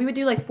 yeah, we would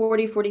do like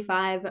 40,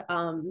 45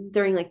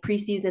 during like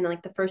preseason,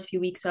 like the first few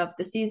weeks of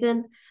the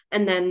season.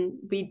 And then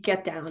we'd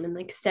get down and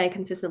like stay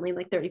consistently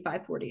like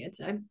 35, 40, I'd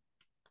say.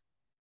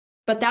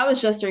 But that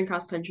was just during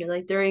cross country.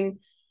 Like during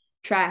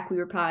track, we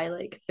were probably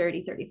like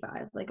 30,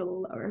 35, like a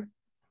little lower.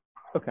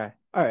 Okay.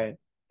 All right.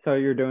 So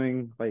you're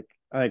doing like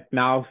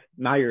now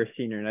you're a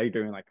senior, now you're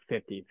doing like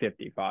 50,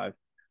 55.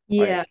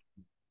 Yeah.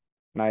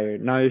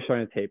 Like now you're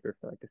starting to taper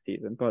for like the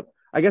season. But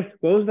I guess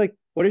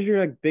what is your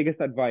like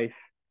biggest advice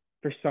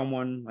for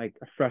someone like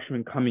a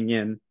freshman coming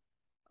in,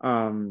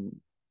 um,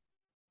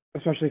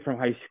 especially from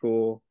high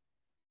school?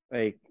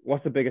 Like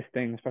what's the biggest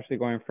thing, especially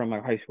going from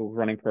like high school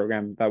running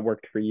program that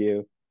worked for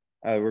you,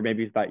 or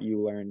maybe it's that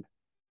you learned?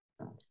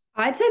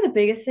 I'd say the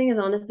biggest thing is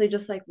honestly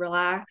just like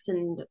relax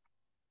and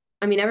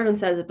I mean everyone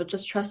says it, but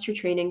just trust your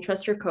training,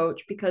 trust your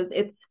coach because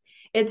it's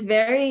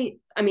very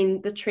I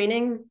mean the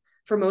training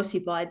for most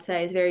people I'd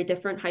say is very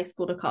different high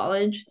school to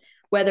college,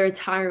 whether it's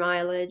higher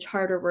mileage,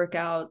 harder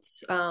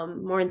workouts,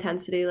 more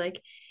intensity,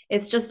 like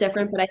it's just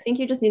different. But I think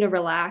you just need to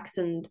relax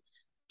and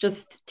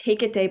just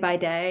take it day by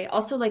day.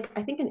 Also, like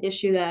I think an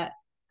issue that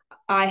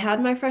I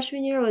had my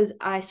freshman year was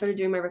I started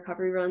doing my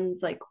recovery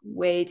runs like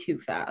way too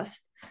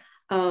fast.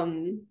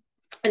 Um,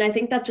 and I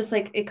think that's just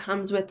like it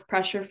comes with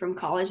pressure from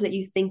college that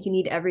you think you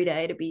need every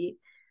day to be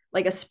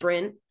like a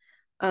sprint.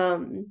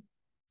 Um,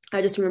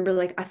 I just remember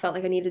like I felt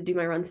like I needed to do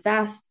my runs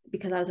fast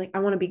because I was like, I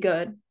want to be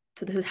good.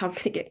 So this is how I'm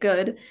gonna get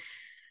good.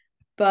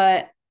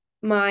 But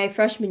my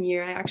freshman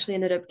year, I actually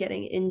ended up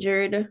getting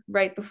injured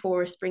right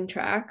before spring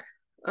track.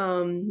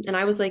 And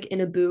I was like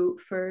in a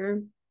boot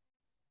for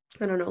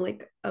I don't know,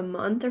 like a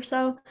month or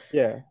so.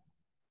 Yeah.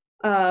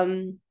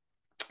 Um,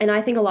 and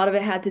I think a lot of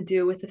it had to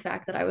do with the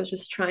fact that I was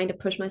just trying to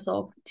push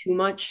myself too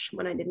much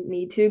when I didn't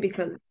need to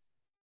because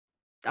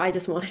I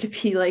just wanted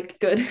to be like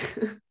good.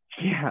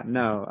 Yeah,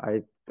 no,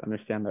 I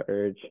understand the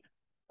urge.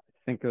 I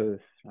think it was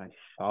my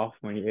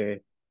sophomore year.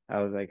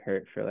 I was like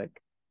hurt for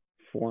like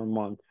 4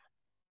 months,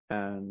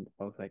 and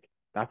I was like,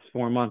 that's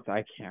 4 months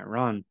I can't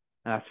run, and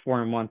that's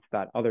 4 months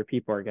that other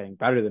people are getting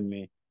better than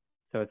me.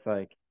 So it's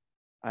like,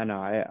 I know,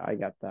 I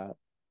get that.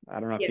 I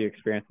don't know if Yeah. you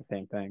experience the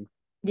same thing.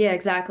 Yeah,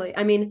 exactly.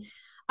 I mean,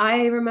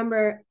 I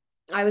remember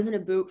I was in a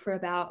boot for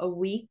about a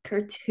week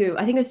or two.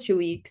 I think it was 2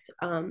 weeks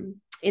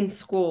in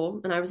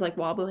school, and I was like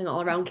wobbling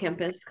all around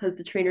campus because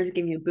the trainers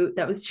gave me a boot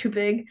that was too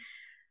big.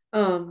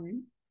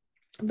 Um,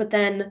 but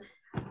then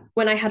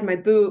when I had my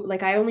boot,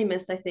 like I only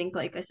missed, I think,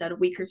 like I said, a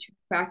week or two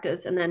of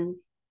practice, and then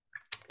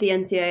the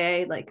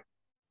NCAA like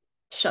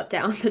shut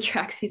down the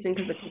track season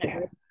because of Yeah,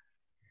 COVID.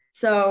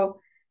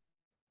 So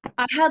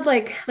I had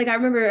like I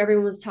remember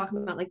everyone was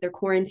talking about like their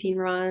quarantine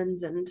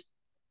runs and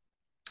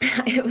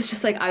it was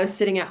just like I was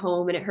sitting at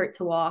home and it hurt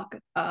to walk.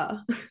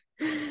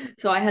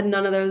 So I had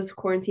none of those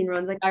quarantine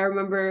runs. Like I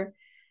remember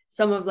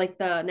some of like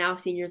the now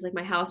seniors, like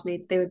my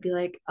housemates, they would be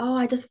like, "Oh,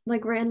 I just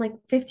like ran like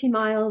 15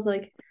 miles."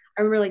 Like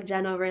I remember like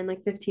Jenna ran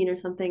like 15 or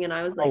something, and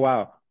I was oh like,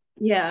 wow.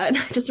 "Yeah." And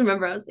I just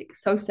remember I was like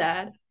so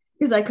sad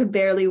because I could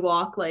barely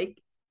walk like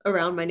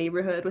around my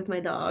neighborhood with my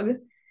dog.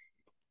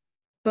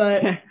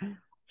 But yeah,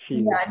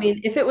 Jesus. I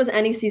mean, if it was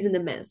any season to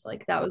miss,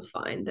 like that was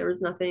fine. There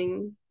was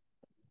nothing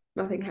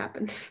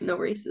happened. No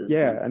races.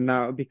 Yeah, and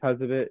now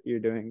because of it, you're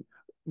doing.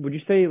 Would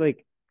you say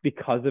like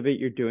because of it,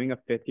 you're doing a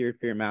fifth year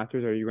for your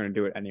master's, or are you going to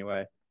do it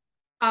anyway?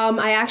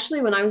 I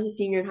actually, when I was a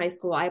senior in high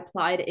school, I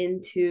applied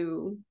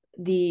into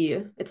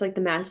it's like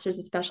the Masters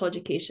of Special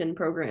Education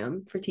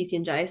program for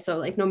TCNJ. So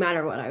like no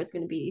matter what, I was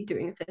going to be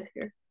doing a fifth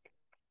year.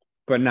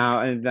 But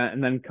now and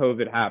then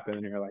COVID happened,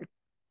 and you're like,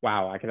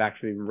 wow, I could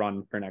actually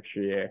run for next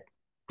year.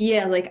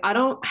 Yeah, like I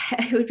don't,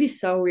 it would be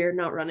so weird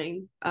not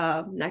running.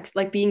 Next,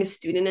 like being a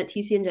student at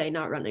TCNJ,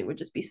 not running would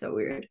just be so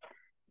weird.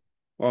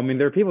 Well, I mean,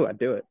 there are people that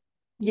do it.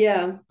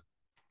 Yeah.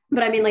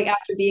 But I mean, like Like,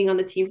 after being on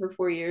the team for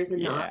 4 years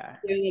and not yeah,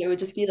 doing it, it would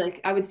just be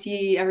like I would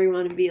see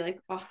everyone and be like,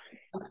 oh, it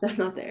sucks that I'm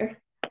not there.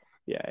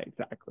 yeah,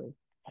 exactly.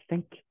 I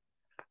think,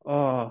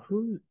 oh,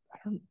 I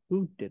don't,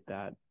 who did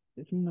that?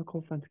 Isn't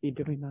Nicole Fensky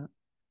doing that?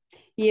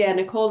 Yeah,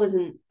 Nicole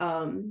didn't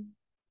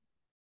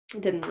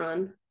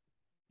run.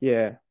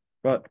 Yeah,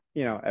 but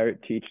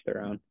teach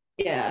their own.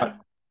 Yeah.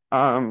 But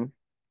um,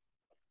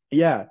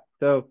 yeah.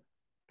 So,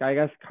 I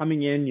guess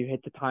coming in, you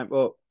hit the time.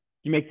 Well,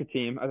 you make the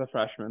team as a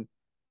freshman.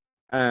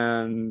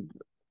 And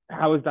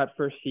how was that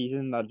first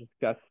season? That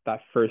discuss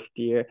that first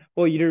year.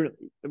 Well, you didn't.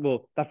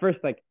 Well, that first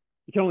like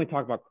you can only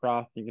talk about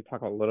cross. You can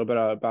talk a little bit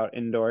about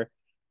indoor,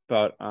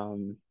 but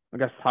I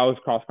guess how was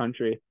cross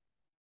country?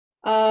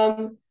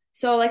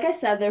 So like I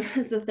said, there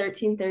was the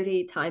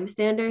 13:30 time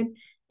standard,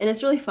 and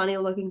it's really funny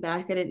looking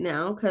back at it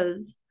now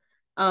because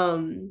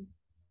um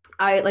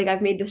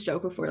I've made this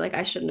joke before, like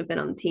I shouldn't have been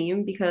on the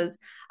team because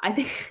I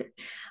think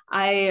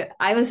I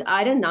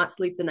did not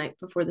sleep the night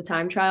before the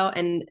time trial.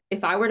 And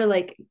if I were to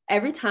like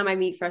every time I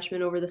meet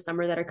freshmen over the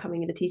summer that are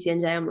coming into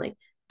TCNJ, I'm like,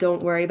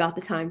 don't worry about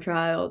the time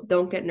trial,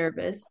 don't get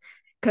nervous.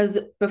 Because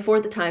before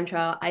the time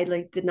trial, I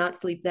like did not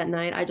sleep that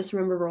night. I just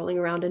remember rolling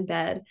around in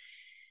bed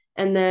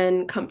and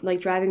then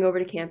like driving over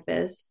to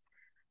campus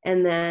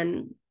and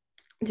then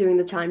doing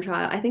the time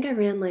trial. I think I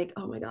ran like,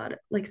 oh my God,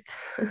 like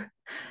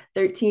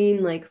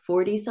 13, like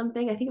 40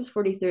 something. I think it was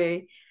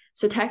 43.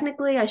 So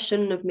technically I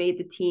shouldn't have made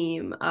the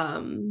team.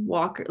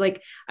 Walker,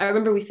 like I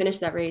remember we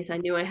finished that race. I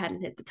knew I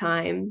hadn't hit the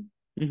time.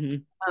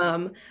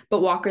 Mm-hmm. But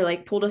Walker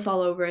like pulled us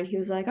all over and he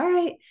was like, all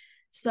right,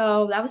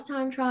 so that was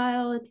time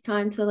trial. It's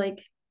time to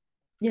like,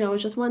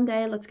 it's just one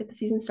day. Let's get the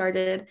season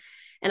started.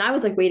 And I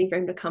was like waiting for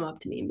him to come up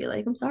to me and be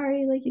like, I'm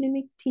sorry, like you didn't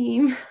make the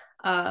team.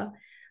 Uh,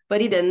 but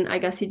he didn't. I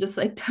guess he just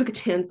like took a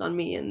chance on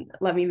me and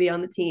let me be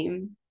on the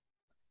team.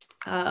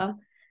 Uh,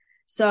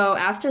 so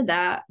after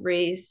that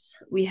race,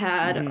 we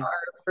had our Mm-hmm.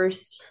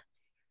 first,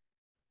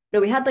 no,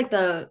 we had like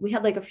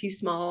a few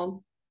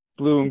small,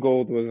 Blue and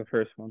gold was the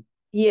first one.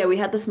 yeah, we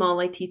had the small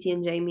like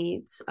TCNJ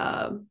meets.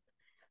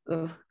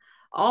 Ugh.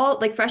 All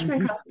like freshman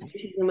Mm-hmm. cross country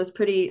season was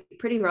pretty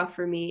rough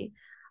for me.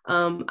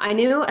 I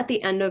knew at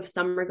the end of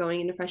summer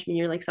going into freshman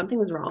year, like something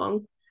was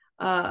wrong.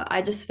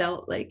 I just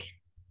felt like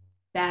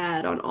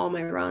bad on all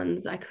my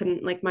runs. I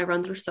couldn't like my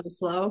runs were so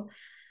slow.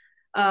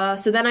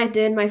 So then I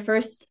did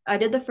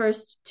the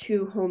first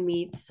two home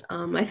meets.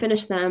 I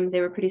finished them.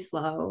 They were pretty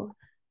slow.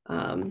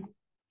 Um,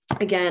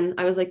 Again,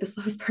 I was like the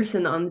slowest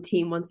person on the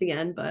team once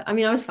again, but I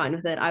mean, I was fine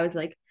with it. I was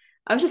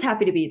just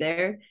happy to be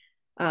there.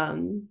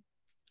 Um,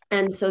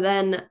 and so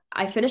then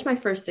I finished my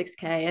first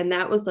 6K, and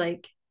that was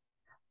like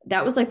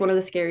one of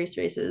the scariest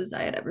races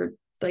I had ever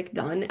like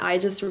done. I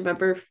just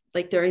remember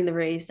like during the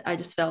race, I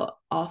just felt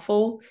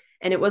awful.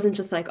 And it wasn't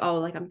just like, oh,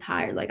 like I'm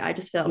tired. Like I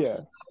just felt Yeah,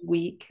 so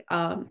weak.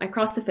 I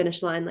crossed the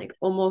finish line like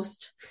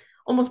almost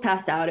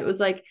passed out. It was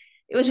like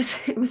it was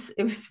just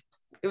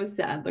it was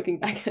sad looking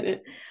back at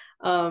it.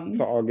 so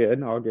Um all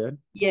good, all good.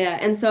 yeah,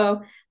 and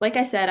so like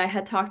I said, I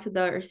had talked to the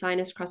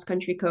Ursinus cross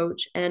country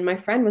coach, and my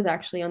friend was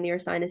actually on the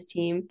Ursinus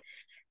team.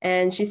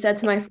 And she said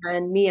to my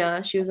friend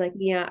Mia, she was like,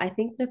 Mia, I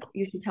think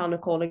you should tell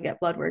Nicole to get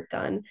blood work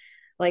done.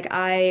 Like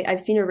I've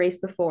seen her race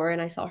before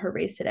and I saw her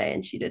race today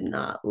and she did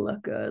not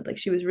look good. Like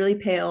she was really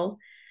pale.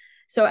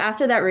 So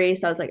after that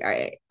race, I was like, all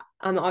right,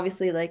 I'm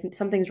obviously like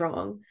something's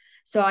wrong.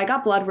 So I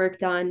got blood work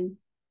done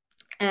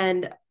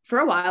and for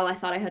a while I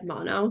thought I had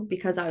mono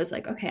because I was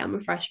like, okay, I'm a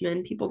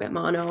freshman, people get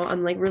mono.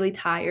 I'm like really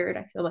tired.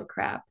 I feel like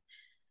crap.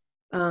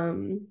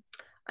 Um,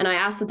 and I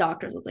asked the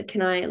doctors, I was like,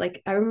 can I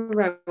like I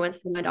remember I went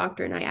to my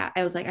doctor and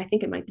I was like, I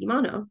think it might be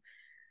mono.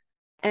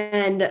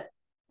 And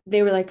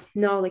they were like,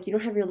 no, like you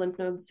don't have your lymph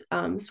nodes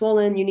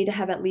swollen. You need to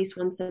have at least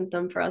one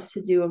symptom for us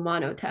to do a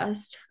mono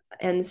test.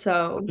 And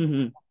so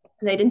Mm-hmm.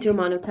 they didn't do a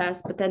mono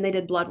test, but then they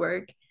did blood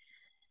work.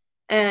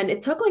 And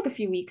it took like a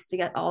few weeks to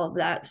get all of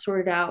that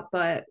sorted out.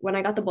 But when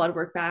I got the blood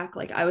work back,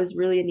 like I was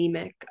really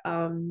anemic.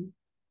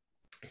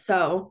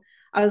 So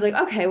I was like,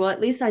 okay, well, at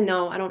least I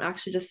know I don't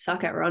actually just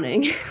suck at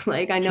running.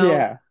 Like I know,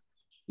 Yeah,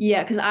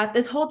 yeah, because at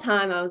this whole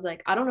time I was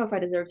like, I don't know if I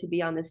deserve to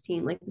be on this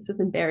team. Like this is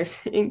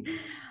embarrassing.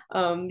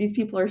 These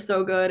people are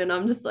so good, and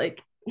I'm just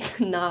like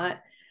not.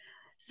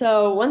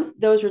 So once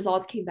those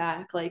results came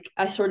back, like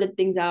I sorted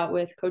things out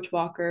with Coach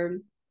Walker.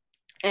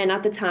 And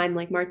at the time,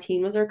 like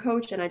Martine was our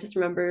coach, and I just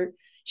remember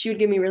she would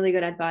give me really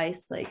good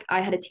advice. Like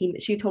I had a team,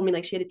 she told me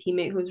like she had a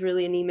teammate who was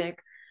really anemic.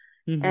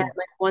 And Hmm.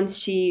 like once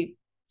she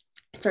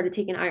started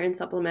taking iron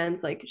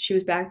supplements, like she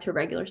was back to her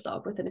regular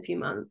self within a few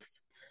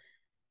months.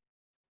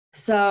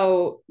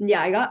 So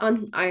yeah, I got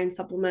on iron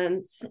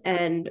supplements,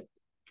 and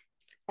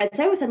I'd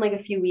say within like a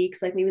few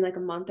weeks, like maybe like a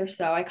month or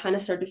so, I kind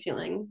of started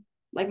feeling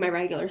like my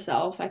regular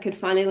self. I could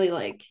finally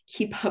like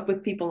keep up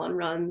with people on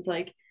runs.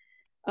 Like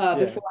Yeah.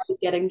 before I was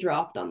getting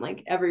dropped on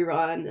like every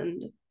run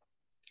and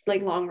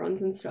like long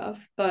runs and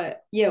stuff.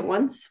 But yeah,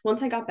 once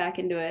I got back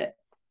into it,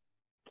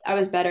 I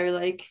was better.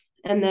 Like,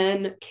 and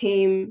then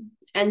came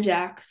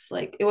NJAX.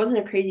 Like it wasn't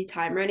a crazy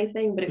time or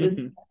anything, but it was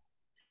Hmm.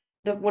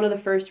 the one of the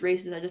first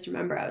races. I just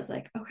remember I was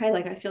like, okay,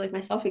 like I feel like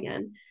myself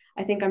again.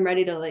 I think I'm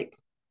ready to like,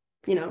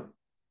 you know,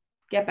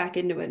 get back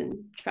into it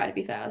and try to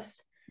be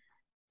fast.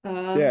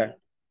 Uh, Yeah.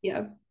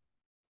 yeah,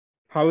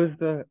 How is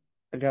the,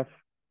 I guess,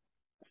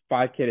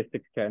 5K to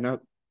 6K? No,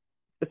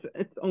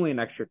 it's only an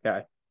extra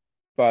K,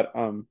 but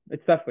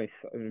it's definitely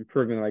an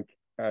improvement.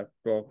 Like,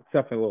 well, it's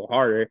definitely a little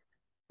harder.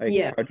 Like,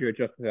 yeah. how'd you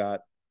adjust to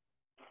that?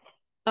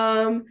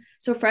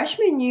 So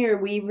freshman year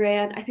we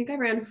ran, I think I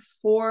ran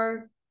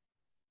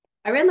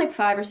like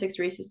 5 or 6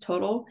 races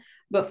total,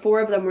 but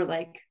 4 of them were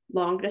like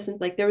long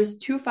distance. Like there was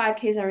 2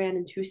 5Ks I ran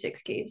and 2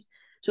 6Ks.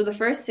 So the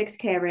first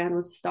 6K I ran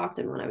was the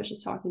Stockton one I was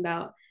just talking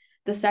about.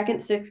 The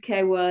second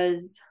 6K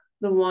was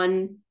the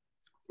one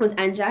was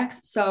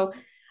NJAX. So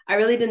I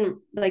really didn't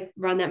like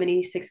run that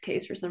many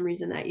 6Ks for some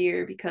reason that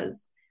year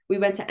because we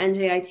went to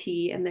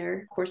NJIT and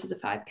their course is a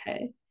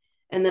 5K.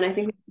 And then I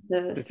think we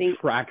went to The St.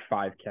 track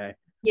 5K.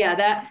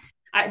 Yeah,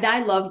 I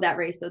loved that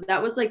race. So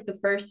that was like the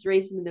first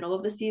race in the middle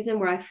of the season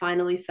where I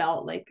finally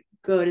felt like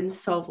good and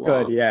so Good,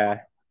 long. yeah.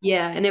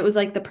 Yeah, and it was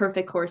like the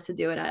perfect course to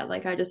do it at.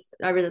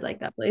 I really like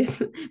that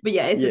place. But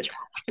yeah, it's a Yeah.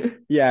 track.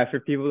 Yeah, for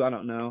people that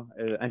don't know,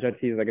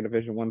 NJT is like a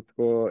Division 1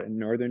 school in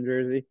Northern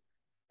Jersey,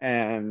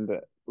 and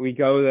we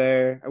go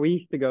there. We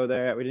used to go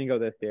there. We didn't go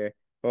this year,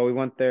 but we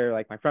went there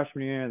like my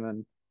freshman year and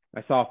then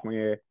my sophomore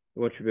year,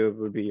 which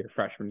would be your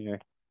freshman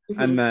year,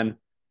 and Mhm. then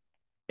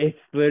it's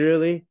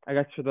literally, I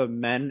guess for the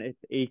men it's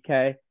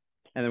 8K,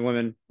 and the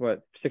women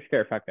what 6K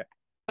or 5K.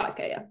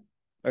 Okay, yeah.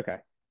 Okay.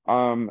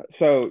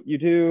 So you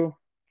do,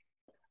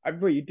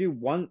 wait, you do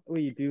one,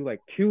 wait, you do like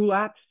 2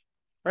 laps,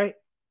 right?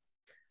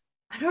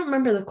 I don't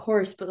remember the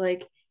course, but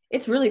like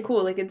it's really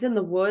cool. Like it's in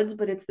the woods,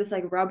 but it's this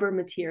like rubber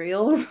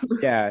material.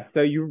 Yeah,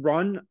 so you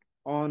run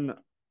on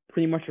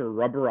pretty much a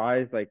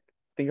rubberized, like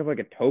think of like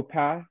a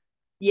towpath, but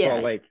Yeah.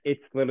 like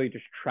it's literally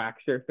just track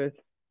surface.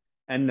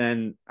 And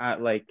then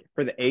at like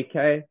for the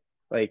 8K,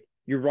 like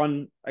you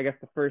run, I guess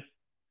the first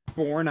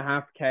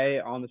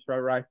 4.5K on this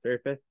rubberized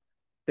surface,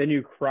 then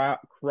you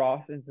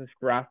cross into this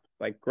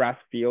grass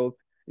fields,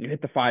 and you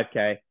hit the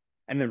 5K,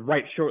 and then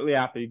right shortly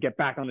after you get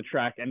back on the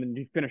track, and then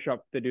you finish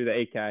up to do the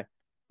 8K,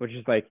 which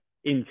is like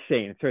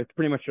insane. So it's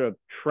pretty much a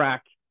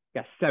track,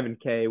 got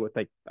 7K with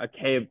like a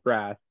K of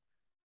grass,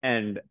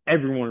 and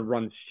everyone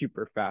runs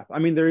super fast. I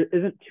mean, there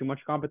isn't too much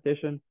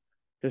competition,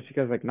 just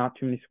because like not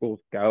too many schools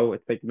go.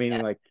 It's like mainly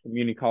Yeah. like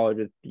community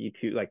colleges,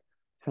 D2, like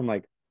some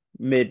like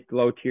mid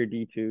low tier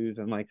D2s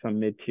and like some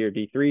mid tier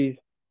D3s.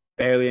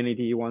 Barely any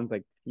D1s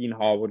like Seton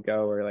Hall would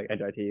go or like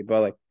HIT,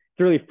 but like it's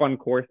a really fun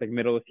course, like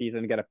middle of the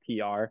season, get a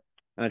PR,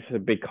 and it's just a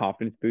big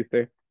confidence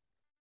booster.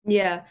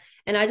 Yeah.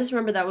 And I just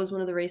remember that was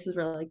one of the races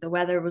where like the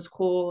weather was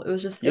cool. It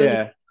was really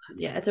Yeah, fun.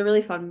 Yeah, it's a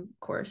really fun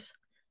course.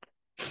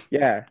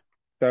 yeah.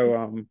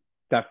 So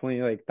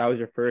definitely like that was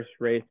your first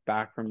race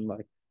back from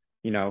like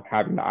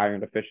having the iron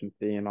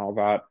deficiency and all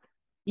that.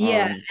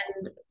 Yeah. Um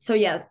And so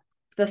yeah,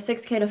 the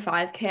 6K to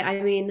 5K.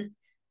 I mean,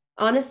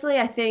 honestly,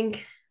 I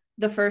think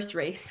the first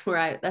race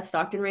that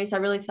Stockton race, I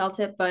really felt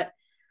it. But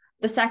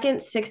the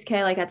second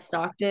 6K, like at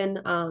Stockton,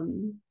 I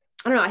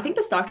don't know. I think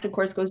the Stockton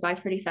course goes by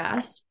pretty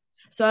fast.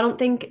 So I don't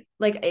think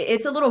like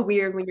it's a little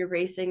weird when you're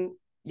racing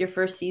your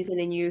first season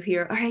and you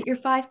hear, all right, you're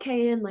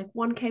 5K in, like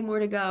 1K more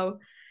to go.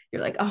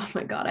 You're like, oh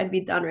my God, I'd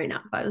be done right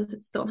now if I was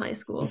still in high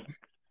school.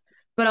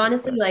 But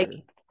honestly, like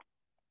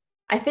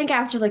I think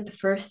after like the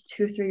first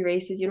 2 3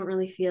 races, you don't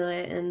really feel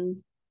it. And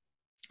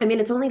I mean,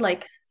 it's only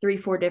like 3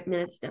 4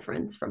 minutes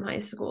difference from high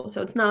school,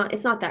 so it's not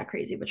that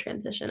crazy of a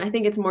transition. I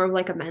think it's more of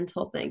like a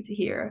mental thing to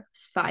hear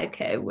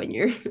 5K when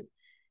you're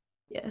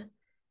yeah.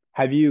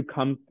 have you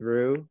come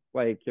through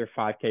like your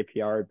 5K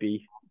PR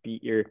beat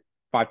your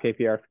 5K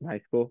PR from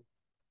high school?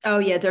 Oh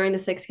yeah, during the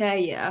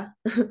 6K, yeah.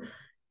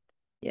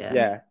 Yeah.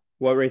 Yeah.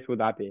 What race would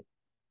that be?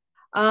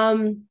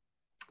 Um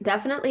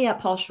Definitely at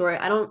Paul Short.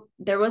 I don't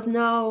there was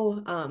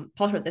no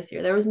Paul Short this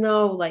year. There was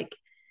no like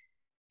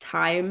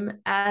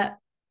time at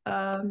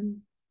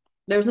um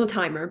there was no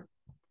timer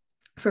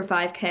for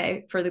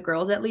 5K for the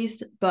girls at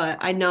least, but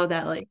I know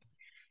that like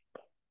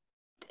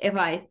if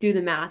I do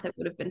the math, it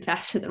would have been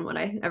faster than what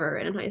I ever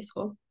ran in high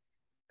school.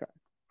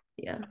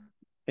 Yeah.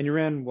 And you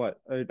ran what?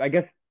 I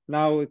guess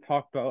now we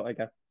talked about, I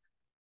guess,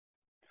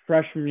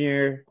 freshman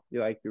year,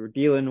 you were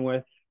dealing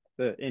with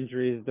the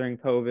injuries during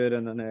COVID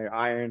and then the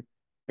iron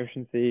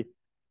deficiency,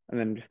 and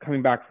then just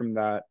coming back from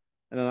that.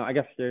 And then I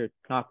guess you're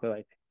not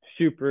the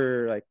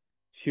super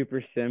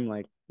sim,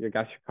 like your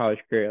guys your college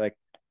career, like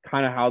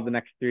kind of how the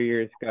next 3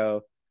 years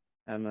go.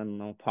 and then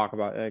we'll talk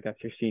about, I guess,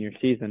 your senior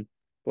season.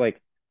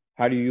 Like,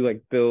 how do you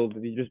like build?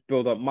 Do you just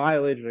build up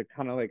mileage, or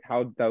kind of like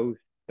how those,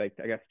 like,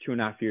 I guess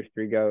 2.5 years,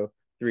 3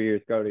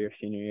 years go to your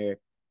senior year?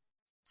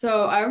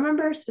 So I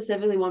remember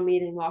specifically one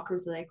meeting, Walker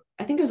was like,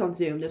 I think it was on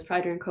Zoom, it was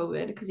probably during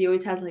COVID, because he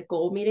always has like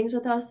goal meetings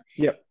with us.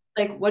 Yep.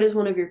 Like, what is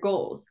one of your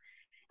goals?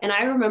 And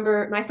I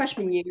remember my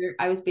freshman year,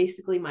 I was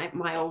basically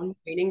my own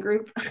training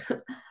group.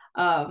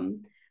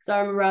 So I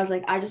remember I was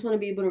like, I just want to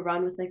be able to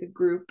run with like a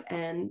group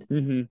and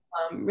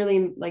Mm-hmm.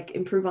 really like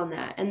improve on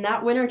that. And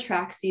that winter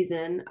track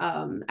season,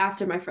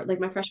 after my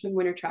freshman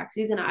winter track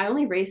season, I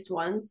only raced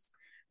once,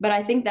 but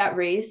I think that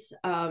race,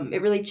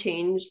 it really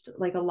changed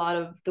like a lot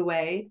of the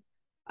way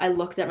I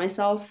looked at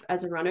myself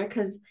as a runner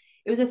because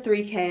it was a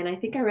 3K and I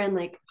think I ran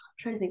like, I'm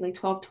trying to think, like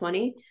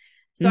 12:20.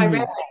 So I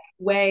ran Mm-hmm.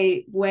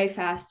 like way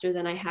faster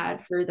than I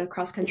had for the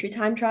cross country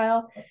time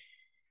trial.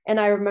 And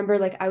I remember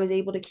like I was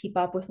able to keep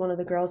up with one of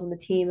the girls on the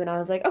team and I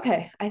was like,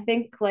 okay, I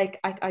think like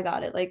I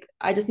got it. Like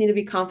I just need to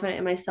be confident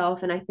in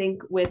myself. And I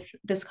think with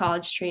this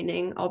college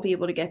training, I'll be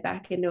able to get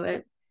back into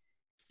it.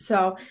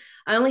 So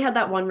I only had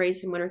that one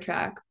race in winter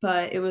track,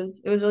 but it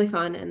was really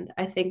fun. And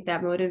I think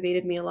that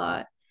motivated me a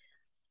lot.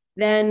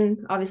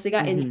 Then obviously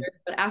got Mm-hmm. injured,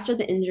 but after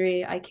the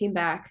injury, I came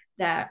back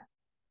that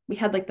we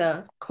had like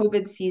the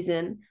COVID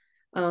season,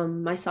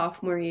 my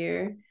sophomore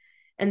year.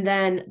 And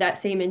then that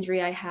same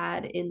injury I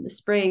had in the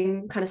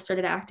spring kind of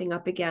started acting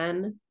up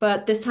again.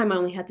 But this time I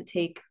only had to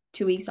take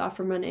 2 weeks off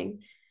from running.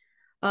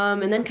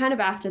 And then kind of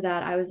after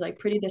that, I was like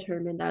pretty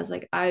determined. I was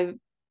like, I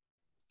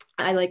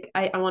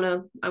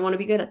wanna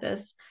be good at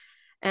this.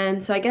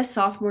 And so I guess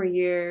sophomore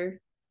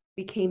year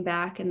we came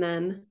back and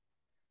then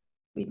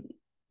we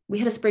we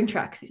had a spring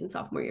track season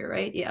sophomore year,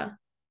 right? Yeah.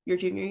 Your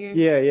junior year.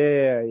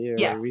 Yeah.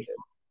 Yeah. We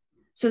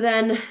So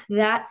then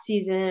that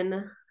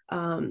season,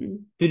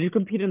 um, did you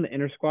compete in the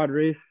inter squad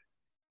race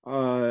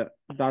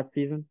that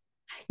season?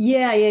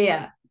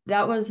 yeah.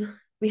 That was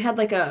we had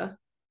like a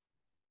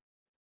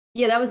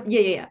yeah, that was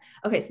yeah.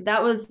 Okay, so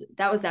that was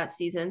that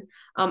season.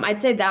 I'd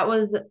say that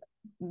was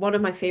one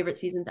of my favorite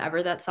seasons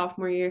ever, that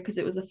sophomore year, because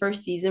it was the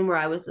first season where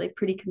I was like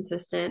pretty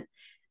consistent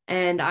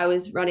and I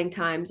was running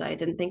times I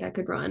didn't think I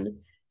could run.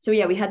 So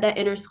yeah, we had that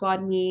inter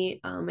squad meet.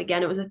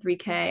 Again, it was a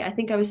 3K. I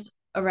think I was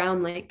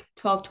around like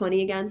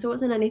 12:20 again, so it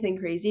wasn't anything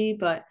crazy,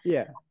 but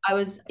Yeah. I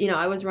was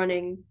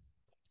running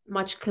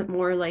much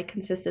more like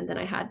consistent than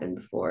I had been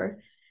before.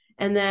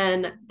 And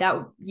then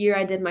that year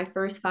I did my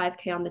first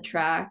 5K on the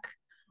track.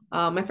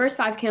 My first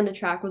 5K on the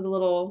track was a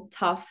little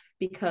tough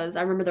because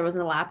I remember there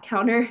wasn't a lap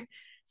counter.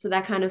 So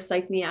that kind of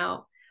psyched me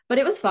out. But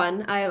it was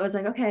fun. I was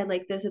like, okay, I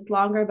like this. It's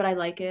longer, but I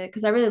like it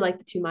because I really liked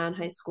the 2 mile in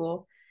high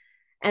school.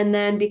 And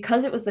then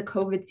because it was the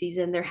COVID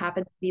season, there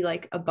happened to be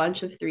like a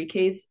bunch of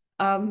 3Ks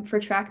for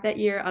track that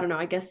year. I don't know.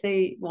 I guess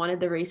they wanted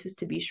the races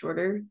to be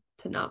shorter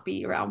to not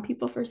be around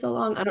people for so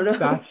long. I don't know.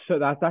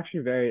 That's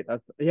actually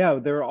that's yeah,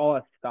 they were all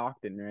at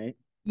Stockton, right?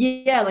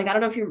 Yeah, like I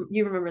don't know if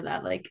you remember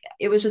that. Like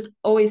it was just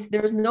always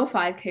there was no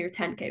 5K or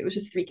 10K. It was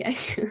just 3K.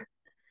 Uh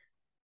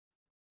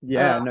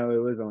Yeah, no, it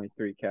was only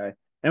 3K.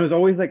 And it was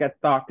always like at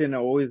Stockton,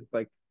 always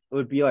like it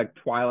would be like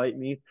twilight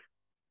meets,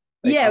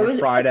 like yeah, on a it's really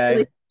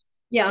Friday.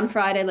 yeah, on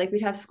Friday, like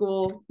we'd have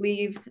school,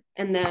 leave,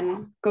 and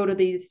then go to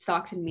these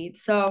Stockton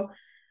meets. So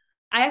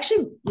I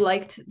actually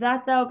liked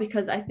that though,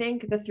 because I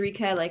think the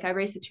 3K, like I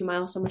raced the 2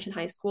 mile so much in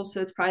high school,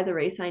 so it's probably the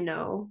race I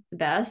know the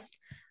best.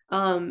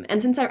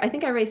 And since I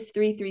think I raced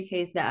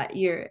 3Ks that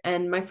year,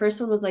 and my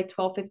first one was like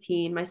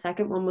 12:15, my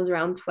second one was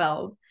around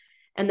 12,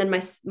 and then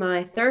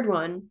my third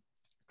one,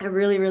 I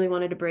really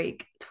wanted to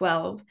break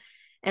 12,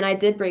 and I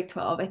did break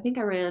 12. I think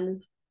I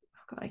ran,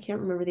 oh God, I can't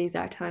remember the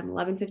exact time,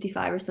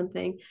 11:55 or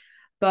something,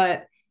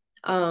 but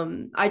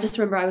I just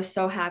remember I was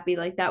so happy.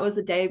 Like that was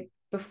the day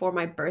before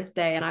my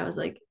birthday and I was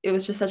like it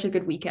was just such a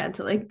good weekend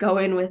to like go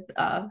in with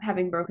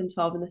having broken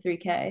 12 in the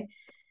 3K.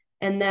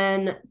 And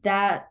then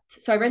that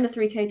so I ran the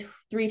 3K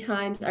 3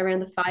 times. I ran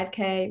the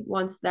 5K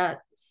once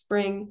that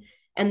spring.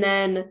 And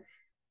then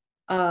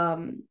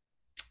um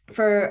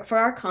for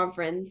our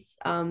conference,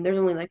 there's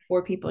only like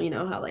 4 people, you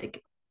know how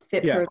like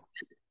fit Yeah. per.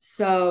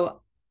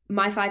 So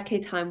my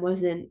 5K time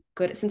wasn't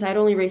good since I'd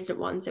only raced it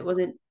once. It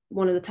wasn't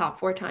one of the top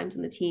 4 times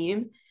in the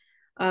team.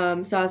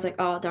 So I was like,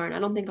 oh darn, I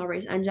don't think I'll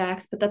race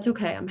NJAX, but that's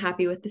okay. I'm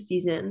happy with the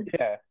season.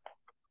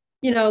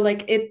 Yeah.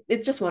 Like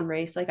it's just one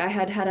race. Like I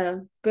had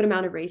a good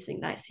amount of racing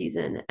that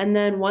season. And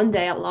then one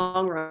day at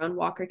long run,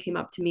 Walker came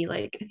up to me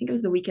like I think it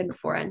was the weekend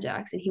before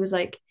NJAX, and he was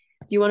like,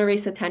 do you want to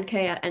race a 10K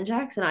at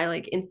NJAX? And I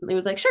like instantly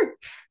was like, sure.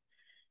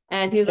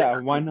 And he was like, Yeah,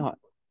 why not?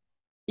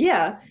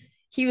 yeah.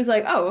 He was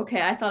like, oh,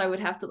 okay. I thought I would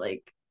have to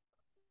like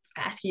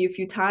ask you a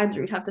few times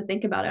or we'd have to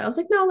think about it. I was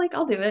like, no, like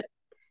I'll do it.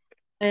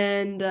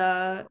 And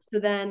so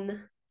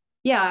then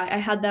yeah, I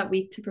had that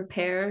week to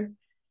prepare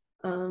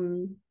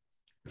um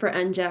for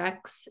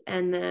NJAX,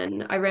 and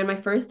then I ran my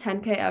first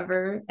 10K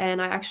ever and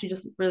I actually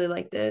just really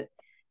liked it.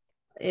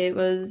 It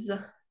was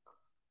I'm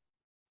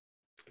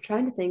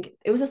trying to think.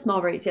 It was a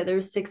small race. Yeah, there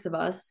was 6 of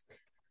us.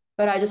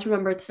 But I just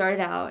remember it started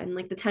out and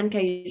like the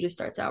 10K usually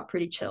starts out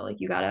pretty chill. Like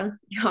you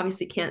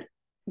obviously can't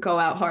go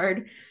out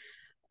hard.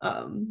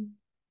 Um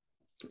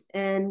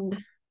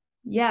And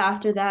yeah,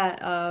 after that,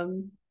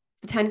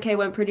 the 10K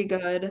went pretty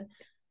good.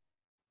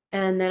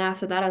 And then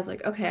after that, I was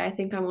like, okay, I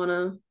think I want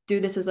to do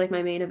this as like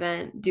my main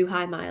event, do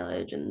high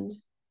mileage, and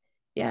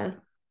yeah.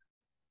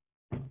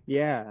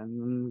 Yeah,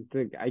 and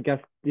I guess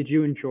did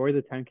you enjoy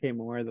the 10K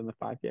more than the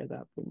 5K at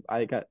that point?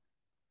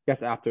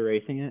 Guess after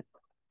racing it.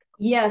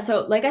 Yeah,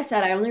 so like I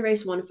said, I only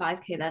raced one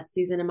 5K that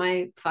season, and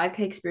my 5K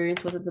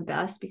experience wasn't the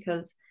best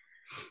because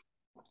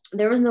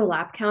there was no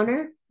lap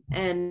counter.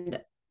 And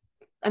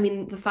I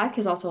mean, the 5K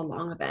is also a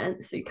long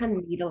event, so you kind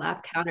of need a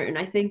lap counter. And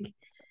I think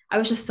I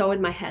was just so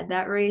in my head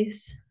that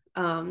race.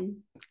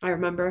 I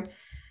remember,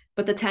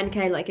 but the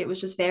 10K, like it was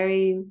just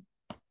very,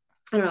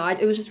 I don't know,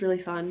 it was just really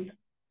fun.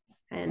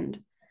 And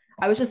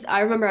I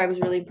remember I was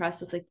really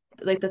impressed with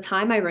like the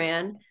time I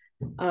ran.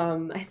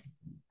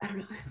 I don't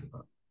know.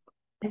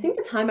 I think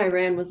the time I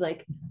ran was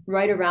like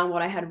right around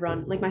what I had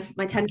run. Like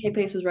my 10K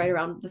pace was right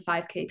around the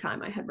 5K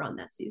time I had run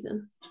that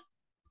season.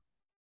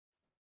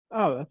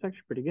 Oh, that's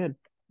actually pretty good.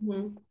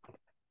 Mhm.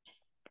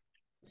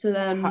 So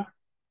How, then,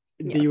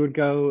 yeah. you would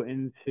go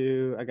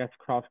into, I guess,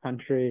 cross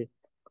country,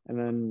 and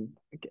then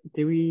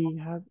do we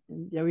have?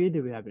 Yeah, we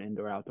did. We have an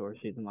indoor outdoor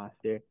season last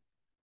year.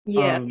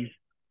 Yeah. Um,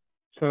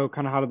 so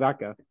kind of how did that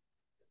go?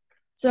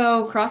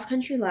 So cross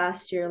country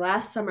last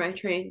summer I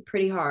trained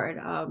pretty hard.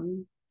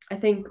 I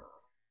think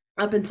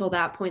up until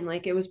that point,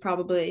 like it was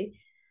probably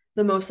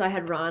the most I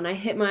had run. I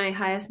hit my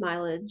highest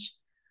mileage.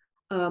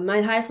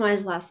 My highest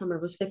mileage last summer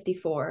was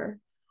 54.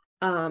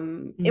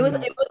 Hmm. It was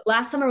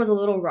last summer was a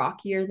little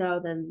rockier though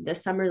than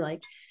this summer.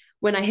 Like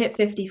when I hit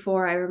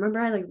 54, I remember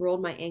I like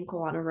rolled my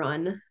ankle on a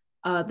run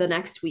the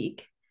next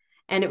week.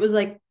 And it was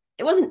like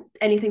it wasn't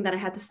anything that I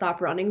had to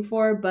stop running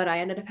for, but I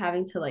ended up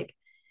having to like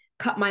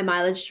cut my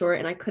mileage short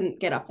and I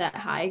couldn't get up that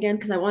high again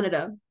because I wanted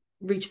to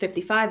reach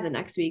 55 the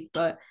next week.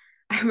 But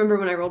I remember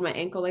when I rolled my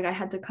ankle, like I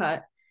had to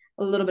cut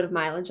a little bit of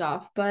mileage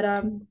off.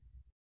 But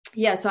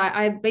yeah, so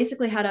I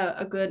basically had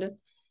a good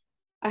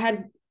I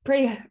had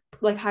pretty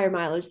like higher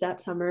mileage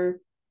that summer,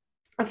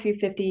 a few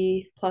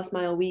 50 plus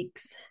mile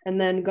weeks. And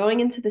then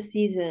going into the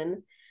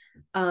season,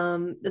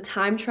 the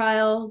time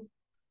trial,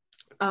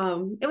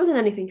 it wasn't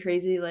anything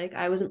crazy. Like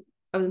I wasn't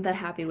that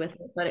happy with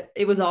it, but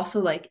it was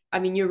also like, I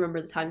mean, you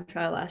remember the time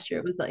trial last year.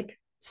 It was like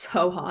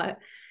so hot.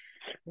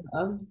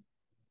 Um,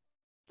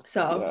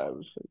 so Yeah, it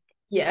was like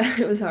yeah,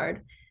 it was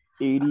hard.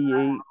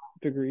 88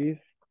 degrees.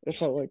 It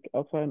felt like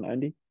outside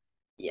 90.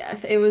 Yeah,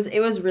 it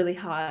was really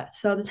hot.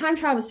 So the time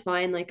trial was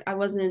fine. Like I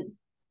wasn't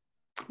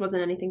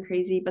anything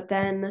crazy. But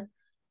then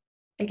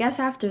I guess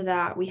after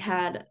that we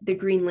had the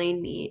Green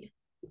Lane meet.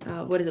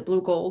 What is it,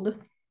 Blue Gold?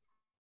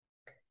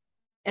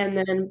 And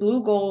then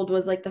Blue Gold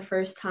was like the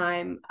first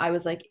time I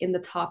was like in the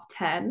top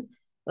 10,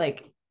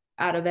 like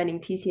out of any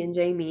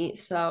TCNJ meet.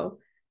 So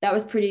that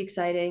was pretty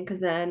exciting because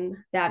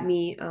then that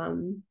meet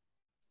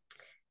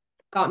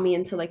got me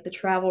into like the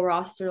travel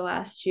roster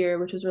last year,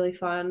 which was really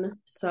fun.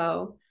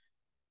 So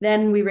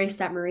then we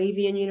raced at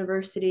Moravian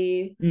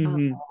University,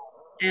 Hmm.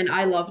 and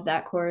I loved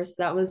that course.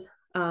 That was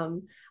I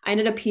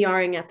ended up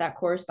PRing at that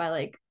course by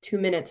like 2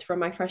 minutes from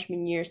my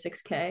freshman year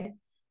 6K.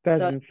 That's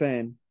So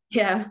insane.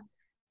 yeah,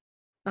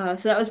 so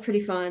that was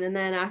pretty fun. And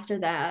then after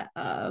that,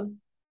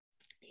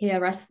 yeah,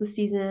 rest of the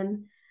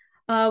season.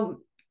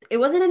 Um, it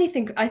wasn't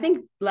anything. I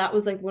think that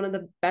was like one of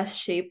the best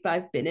shape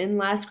I've been in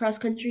last cross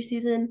country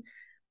season.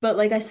 But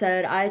like I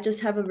said, I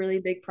just have a really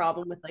big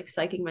problem with like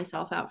psyching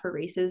myself out for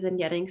races and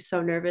getting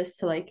so nervous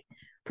to like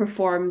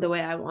perform the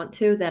way I want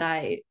to that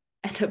I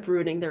end up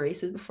ruining the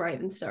races before I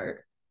even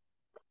start.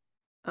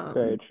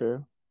 Very Um,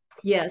 true.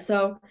 yeah,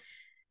 so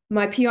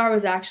my PR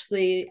was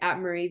actually at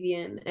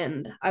Moravian,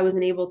 and I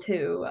wasn't able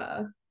to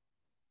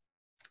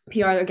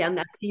PR again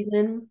that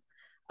season.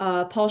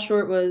 Paul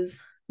Short was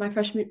my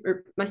freshman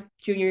or my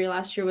junior year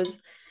last year was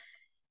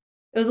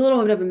it was a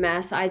little bit of a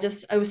mess. I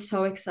was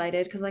so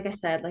excited because like I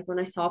said, like when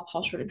I saw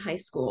Paul Short in high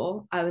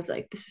school, I was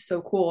like, this is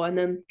so cool. And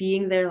then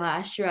being there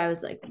last year, I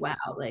was like, wow,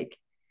 like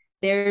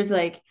there's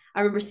like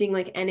I remember seeing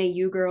like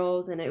NAU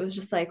girls and it was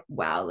just like,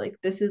 wow, like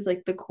this is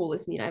like the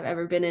coolest meet I've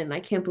ever been in. And I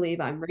can't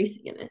believe I'm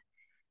racing in it.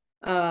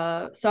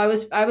 So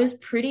I was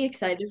pretty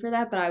excited for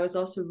that, but I was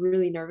also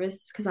really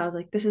nervous because I was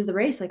like, this is the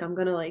race. Like I'm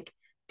gonna like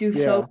do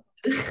so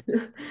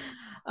Yeah.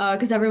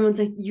 because everyone's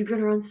like, you're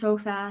gonna run so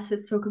fast,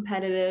 it's so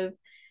competitive.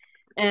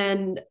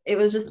 And it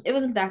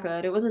wasn't that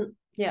good. It wasn't,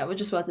 yeah, it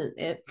just wasn't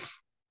it.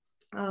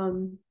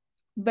 Um,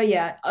 but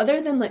yeah,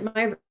 other than like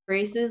my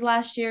races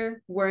last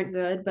year weren't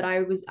good, but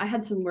I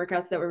had some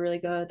workouts that were really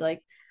good.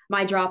 Like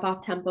my drop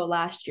off tempo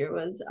last year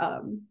was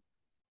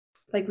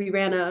like we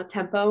ran a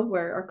tempo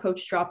where our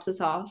coach drops us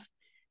off.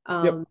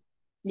 Yep. Um,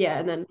 yeah,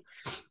 and then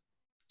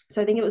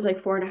so I think it was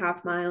like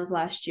 4.5 miles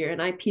last year,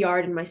 and I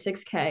PR'd in my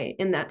 6K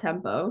in that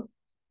tempo.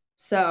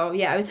 So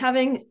yeah, I was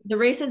having the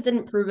races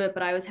didn't prove it,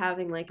 but I was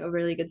having like a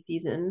really good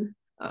season,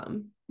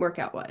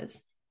 workout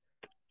wise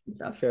and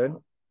stuff. Good.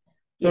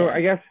 So Yeah.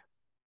 I guess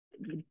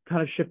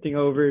kind of shifting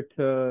over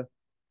to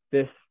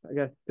this, I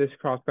guess this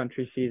cross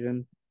country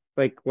season,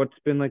 like what's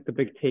been like the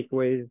big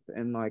takeaways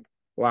in like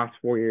last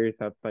 4 years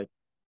that's like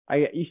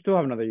I you still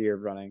have another year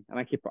of running, and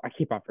I keep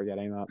on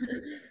forgetting that.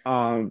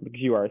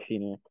 Because you are a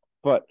senior.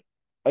 But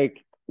like,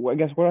 I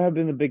guess what have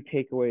been the big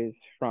takeaways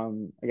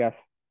from, I guess,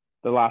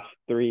 the last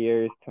 3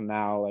 years to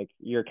now? Like,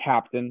 you're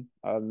captain.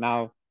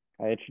 Now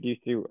I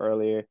introduced you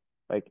earlier.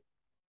 Like,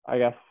 I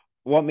guess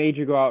what made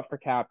you go out for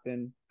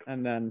captain,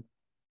 and then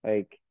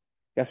like,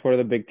 I guess what are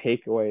the big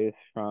takeaways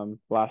from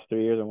the last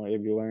 3 years, and what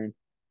have you learned?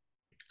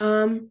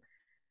 Um,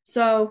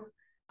 so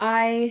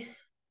I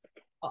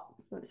what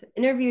was it,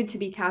 interviewed to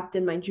be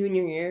captain my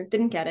junior year,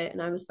 didn't get it,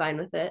 and I was fine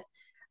with it.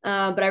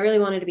 But I really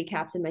wanted to be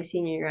captain my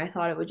senior year. I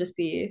thought it would just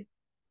be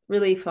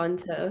really fun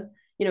to,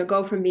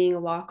 go from being a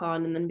walk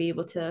on and then be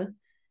able to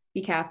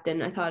be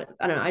captain. I thought,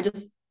 I don't know,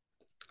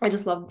 I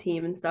just love the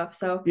team and stuff.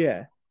 So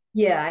Yeah,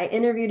 yeah, I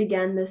interviewed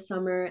again this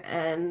summer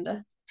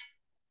and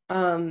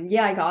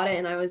yeah, I got it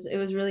and I was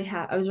really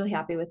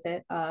happy with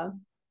it.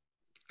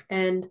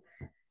 And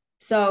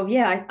so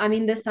yeah, I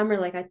mean this summer,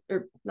 like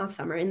or not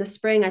summer, in the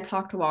spring, I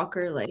talked to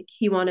Walker, like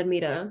he wanted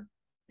me to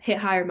hit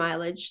higher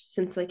mileage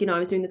since like, I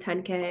was doing the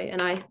 10K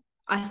and I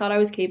thought I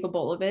was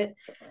capable of it.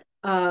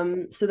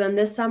 So then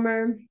this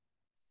summer,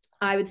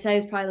 I would say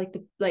it's probably like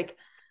the like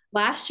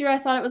last year I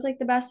thought it was like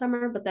the best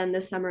summer, but then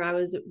this summer I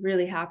was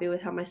really happy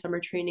with how my summer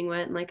training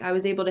went. Like I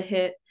was able to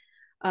hit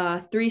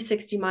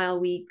 360-mile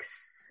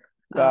weeks.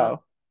 Uh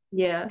wow,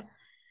 yeah.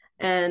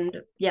 And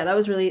yeah, that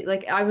was really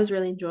like I was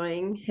really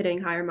enjoying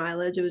hitting higher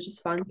mileage. It was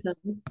just fun to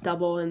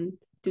double and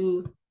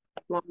do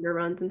longer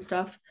runs and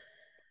stuff.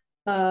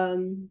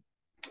 Um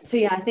so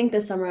yeah, I think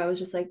this summer I was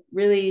just like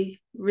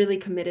really, really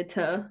committed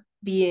to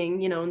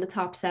being, in the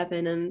top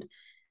seven and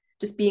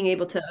just being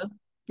able to,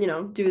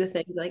 do the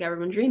things like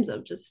everyone dreams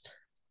of. Just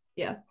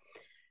yeah.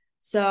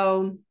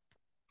 So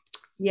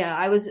yeah,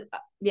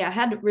 I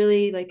had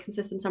really like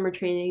consistent summer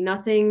training.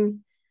 Nothing,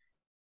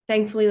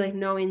 thankfully, like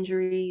no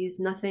injuries,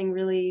 nothing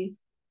really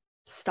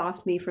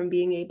stopped me from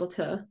being able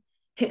to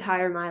hit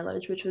higher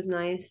mileage, which was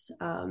nice.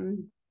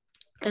 And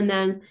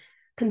then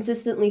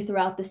consistently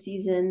throughout the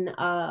season,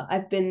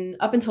 I've been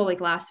up until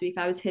like last week,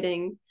 I was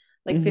hitting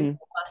like 50 mm-hmm.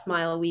 plus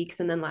mile weeks,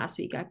 and then last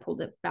week I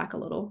pulled it back a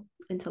little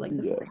into like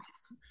the Yeah, 40s.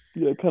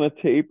 yeah, kind of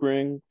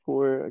tapering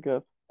for, I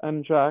guess,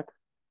 and Jack,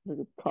 like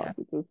Yeah.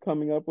 conferences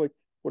coming up. Like,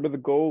 what are the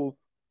goals,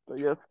 I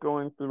guess,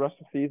 going through the rest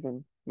of the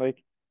season?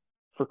 Like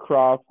for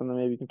cross, and then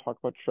maybe you can talk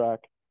about track.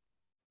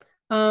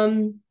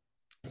 Um,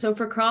 so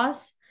for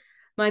cross,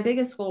 my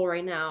biggest goal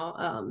right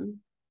now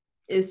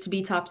is to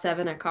be top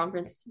seven at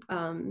conference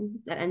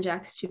at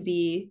NJAX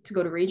to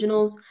go to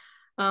regionals.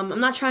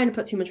 I'm not trying to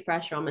put too much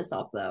pressure on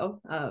myself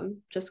though,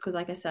 just because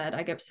like I said,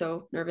 I get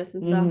so nervous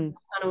and stuff. Mm-hmm.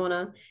 I kind of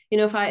want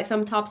to, if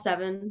I'm top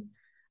seven,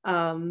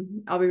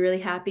 I'll be really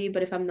happy.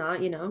 But if I'm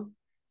not,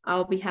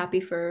 I'll be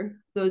happy for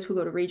those who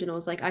go to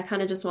regionals. Like I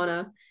kind of just want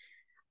to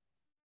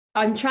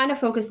I'm trying to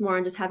focus more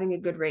on just having a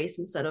good race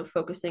instead of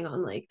focusing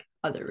on like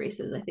other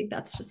races. I think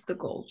that's just the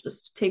goal.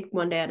 Just take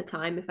one day at a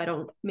time. If I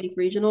don't make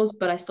regionals,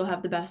 but I still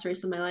have the best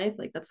race of my life,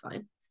 like that's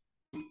fine.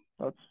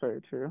 That's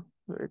very true.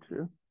 Very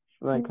true.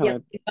 And then kind Yeah.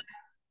 of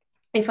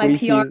If I PR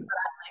tweaking.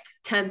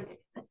 10th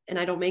and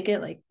I don't make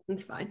it, like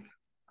it's fine.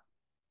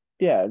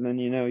 Yeah, and then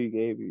you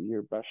gave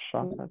your best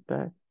shot that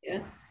day.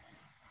 Yeah.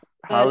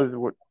 How But is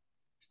what?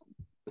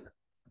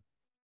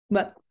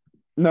 but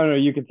No, no,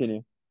 you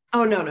continue.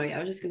 oh no, yeah, I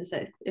was just gonna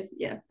say if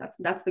yeah,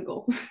 that's the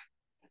goal.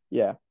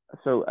 Yeah.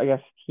 So I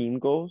guess team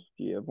goals.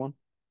 Do you have one?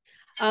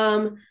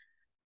 Um,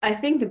 I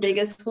think the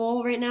biggest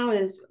goal right now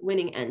is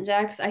winning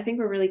NJAX. I think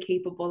we're really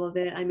capable of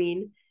it. I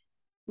mean,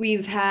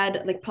 we've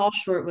had like Paul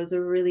Short was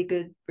a really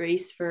good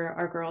race for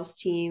our girls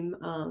team.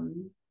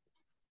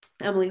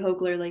 Emily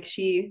Hogler, like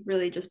she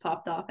really just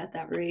popped off at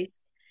that race.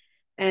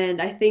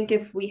 And I think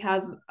if we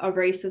have a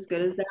race as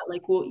good as that,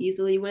 like we'll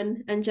easily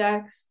win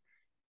NJAX.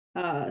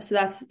 So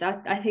that's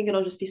that. I think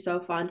it'll just be so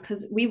fun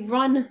because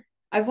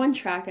I've won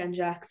track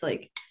NJAX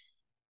like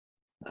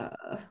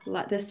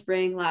this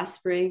spring, last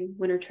spring,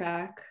 winter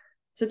track.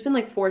 So it's been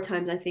like 4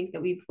 times I think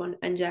that we've won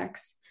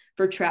NJAX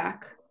for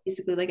track,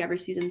 basically like every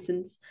season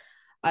since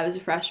I was a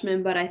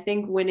freshman. But I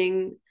think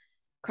winning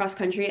cross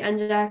country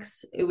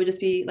NJAX, it would just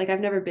be like I've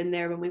never been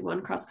there when we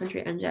won cross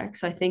country NJAX.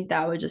 So I think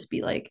that would just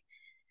be like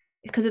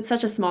because it's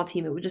such a small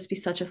team, it would just be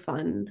such a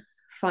fun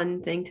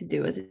thing to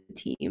do as a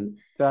team.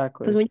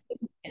 Because Exactly.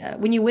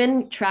 when you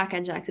win track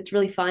NJAX, it's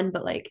really fun,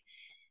 but like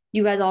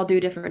you guys all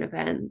do different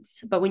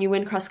events. But when you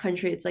win cross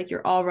country, it's like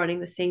you're all running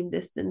the same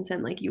distance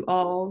and like you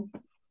all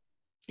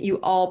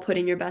put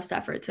in your best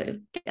effort to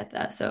get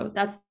that. So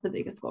that's the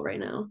biggest goal right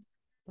now.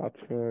 That's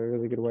a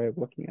really good way of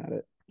looking at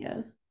it. Yeah.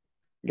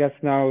 I guess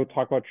now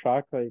talk about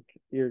track. Like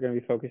you're gonna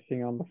be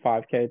focusing on the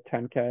 5K,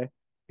 10K,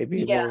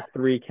 maybe a Yeah. little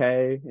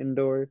 3K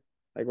indoors.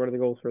 Like what are the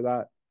goals for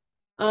that?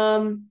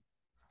 Um,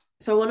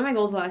 so one of my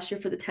goals last year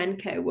for the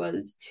 10K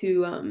was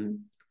to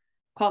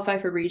qualify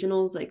for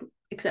regionals, like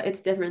except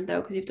it's different though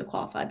because you have to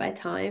qualify by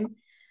time.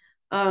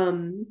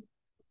 Um,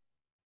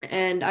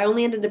 and I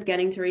only ended up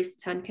getting to race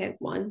the 10K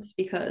once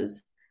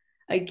because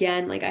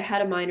again, like I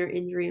had a minor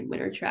injury in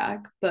winter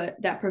track, but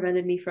that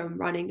prevented me from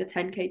running the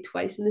 10K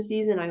twice in the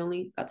season. I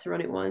only got to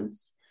run it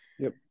once.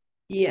 Yep.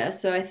 Yeah,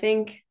 so I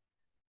think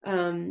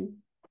Um,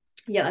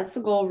 yeah, that's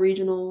the goal,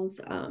 regionals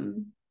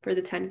for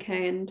the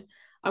 10K. And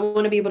I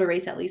want to be able to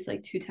race at least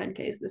like two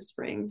 10Ks this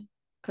spring.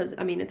 Because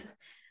I mean, it's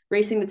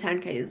racing the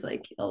 10K is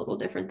like a little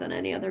different than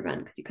any other event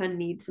because you kind of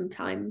need some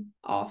time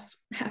off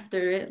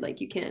after it.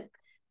 Like you can't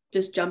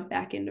just jump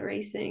back into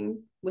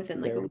racing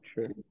within like a Very week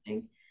or true.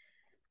 anything.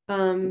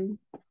 Um,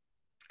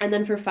 and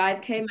then for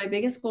 5K, my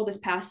biggest goal this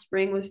past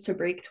spring was to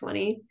break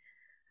 20.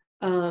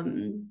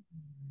 Um,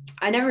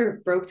 I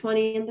never broke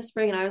 20 in the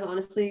spring, and I was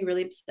honestly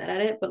really upset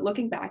at it. But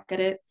looking back at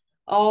it,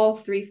 all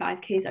three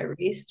 5Ks I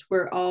raced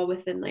were all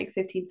within like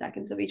 15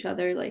 seconds of each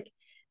other. Like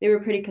they were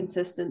pretty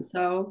consistent.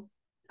 So,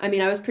 I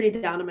mean, I was pretty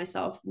down on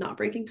myself not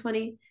breaking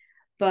 20,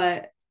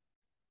 but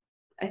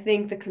I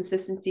think the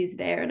consistency is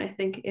there. And I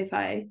think if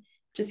I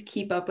just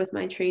keep up with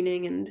my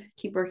training and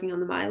keep working on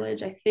the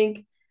mileage, I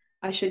think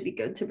I should be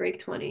good to break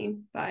 20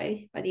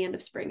 by the end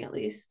of spring at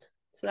least.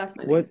 So that's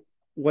my What biggest.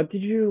 what's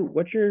your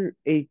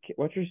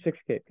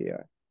 6K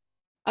PR?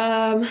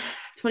 Um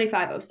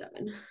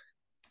 2507.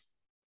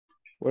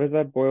 What does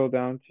that boil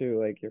down to,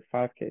 like your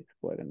 5K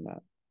split in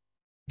that?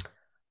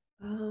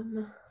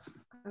 Um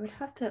I would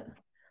have to let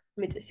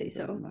me just say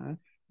The so. math?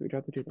 We'd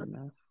have to do the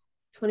math.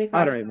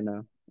 I 25. don't even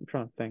know. I'm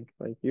trying to think.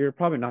 Like you're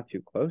probably not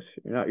too close.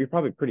 You're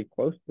probably pretty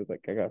close to,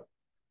 like, I guess.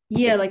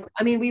 Yeah, Like, like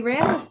I mean we ran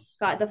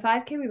the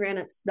 5K we ran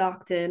at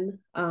Stockton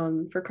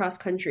for cross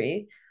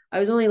country. I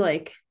was only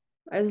like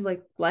I was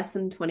like less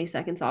than 20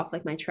 seconds off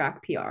like my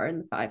track PR in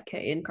the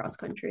 5K in cross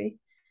country.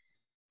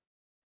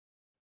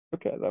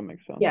 okay, that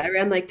makes sense. Yeah, I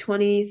ran like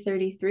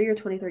 2033 or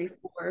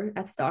 2034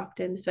 at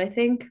Stockton. So I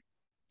think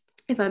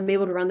if I'm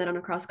able to run that on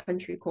a cross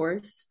country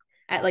course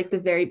at like the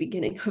very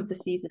beginning of the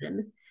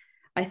season,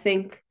 I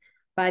think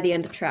by the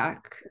end of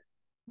track,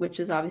 which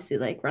is obviously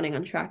like running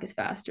on track is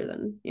faster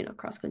than,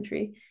 cross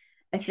country.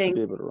 I Should think,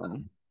 be able to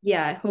run.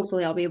 yeah,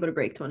 hopefully I'll be able to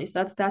break 20.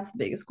 So that's the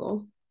biggest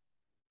goal.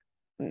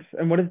 Nice.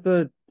 And what is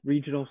the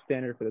regional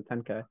standard for the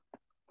 10K?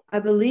 I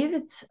believe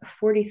it's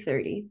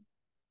 40-30.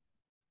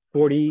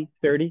 40,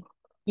 30?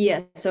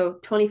 Yeah, so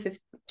 2015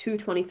 two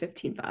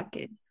 2015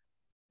 5Ks.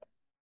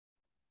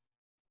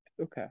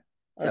 Okay.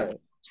 All So right.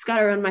 just got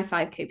to run my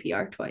 5K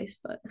PR twice,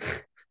 but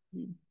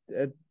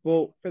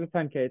Well, for the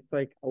 10K, it's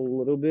like a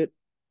little bit,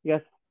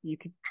 yes,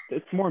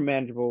 it's more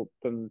manageable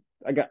than,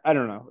 I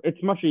don't know.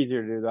 It's much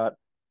easier to do that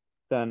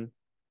than,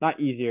 not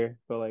easier,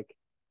 but like,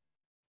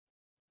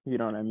 you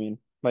know what I mean?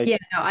 yeah, Like,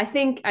 no, I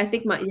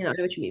think my, I know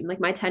what you mean. Like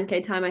my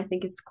 10K time, I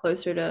think is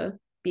closer to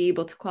be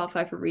able to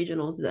qualify for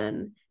regionals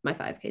than my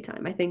 5K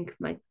time. I think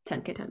my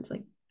 10K time is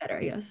like better,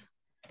 I guess.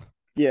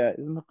 yeah,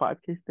 isn't the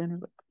 5K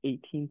standard like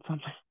 18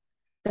 something?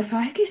 The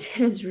 5K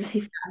standard is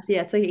really fast.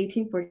 Yeah, it's like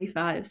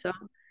 18:45. So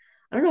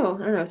I don't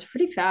know. It's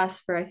pretty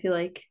fast for I feel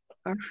like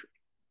our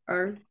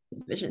our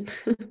division.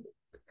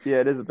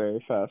 Yeah, it is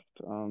very fast.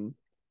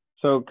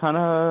 So kind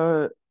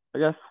of, I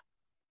guess,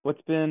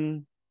 what's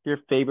been your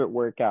favorite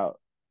workout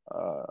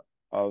uh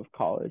of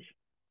college?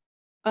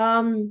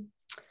 Um,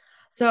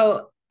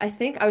 so I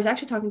think I was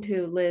actually talking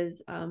to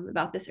Liz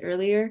about this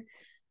earlier.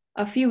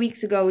 A few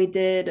weeks ago, we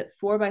did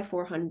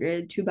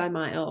 4x400, 2 by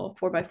mile,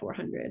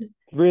 4x400.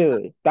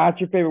 Really? That's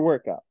your favorite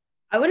workout?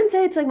 I wouldn't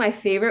say it's like my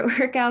favorite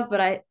workout,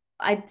 but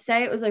I'd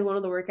say it was like one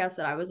of the workouts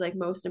that I was like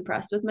most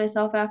impressed with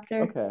myself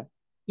after. Okay.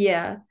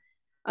 Yeah.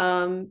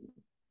 Um,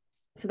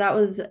 so that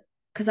was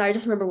because I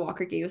just remember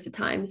Walker gave us the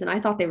times and I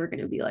thought they were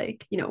gonna be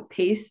like,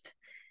 paced,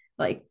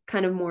 like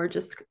kind of more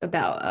just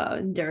about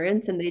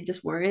endurance, and they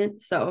just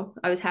weren't. So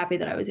I was happy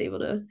that I was able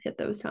to hit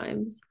those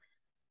times.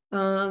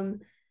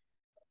 Um,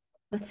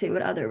 let's see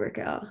what other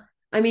workout.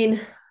 I mean,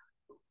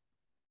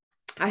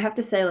 I have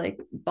to say like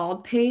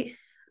bald pate,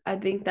 I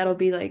think that'll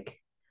be like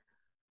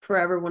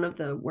forever one of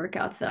the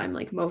workouts that I'm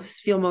like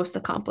most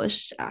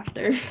accomplished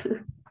after.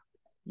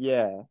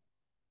 Yeah.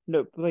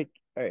 No, but like,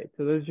 all right,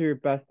 so those are your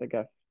best, I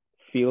guess,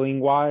 feeling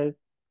wise.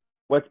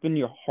 What's been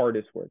your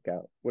hardest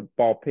workout? Would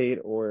ball pate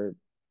or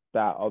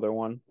that other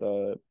one,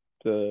 the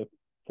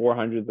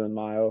 400 the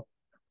mile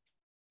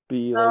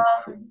be like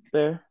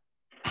there?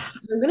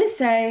 I'm gonna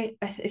say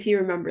if you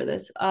remember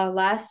this,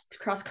 last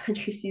cross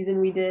country season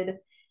we did, I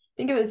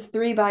think it was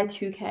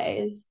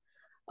 3x2Ks.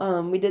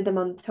 We did them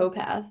on the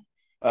towpath,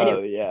 and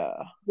Oh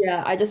yeah.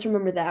 yeah, I just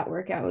remember that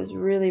workout was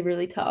really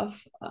really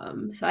tough.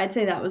 So I'd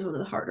say that was one of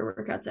the harder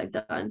workouts I've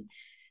done,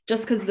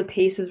 just because the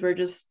paces were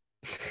just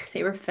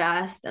they were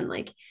fast and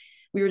like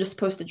we were just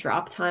supposed to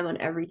drop time on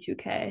every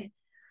 2K.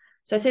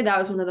 So I'd say that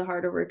was one of the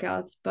harder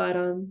workouts, but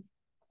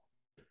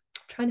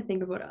trying to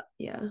think of what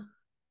yeah.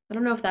 I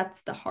don't know if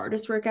that's the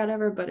hardest workout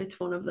ever, but it's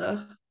one of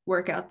the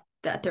workouts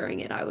that during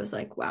it I was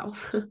like, wow.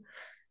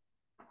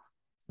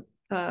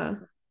 uh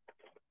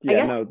I Yeah,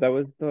 guess no, that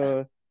was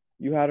the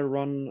you had to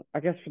run, I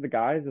guess for the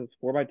guys it was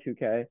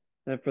 4x2K, and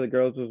then for the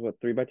girls it was what,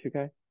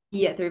 3x2K?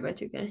 yeah,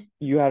 3x2K.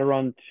 You had to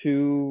run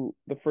the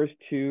first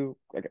two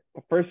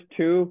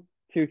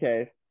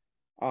 2Ks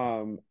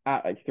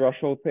at like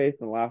threshold pace,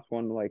 and the last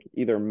one like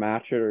either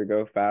match it or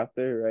go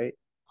faster, right?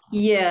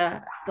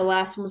 Yeah, the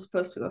last one was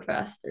supposed to go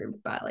faster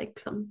by like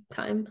some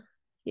time.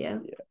 Yeah.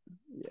 Yeah,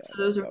 yeah, So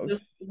no, those were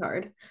pretty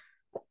hard.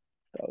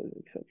 That was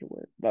like such a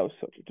work. That was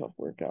such a tough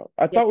workout.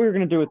 I Yeah. thought we were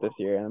gonna do it this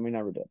year, and we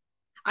never did.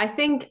 I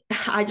think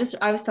I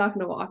was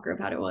talking to Walker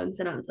about it once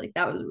and I was like,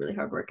 that was a really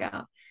hard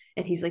workout.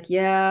 And he's like,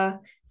 yeah.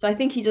 So I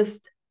think he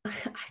just I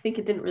think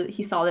it didn't really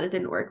he saw that it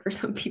didn't work for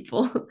some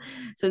people.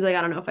 So he's like,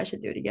 I don't know if I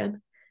should do it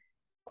again.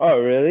 Oh,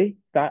 really?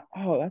 That's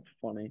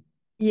funny.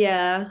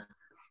 Yeah.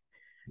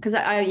 Because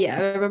yeah,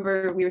 I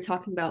remember we were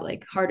talking about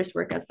like hardest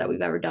workouts that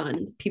we've ever done.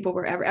 And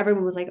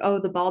everyone was like, oh,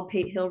 the bald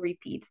pate hill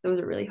repeats. Those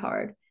are really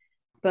hard.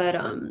 But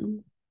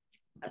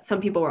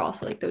some people were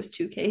also like those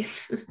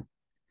 2Ks.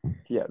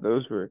 Yeah,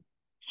 those were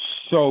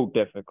so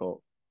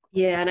difficult.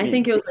 Yeah, and I I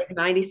think mean, it was like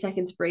 90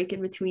 seconds break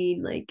in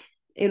between, like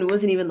it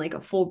wasn't even like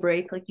a full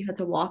break. Like you had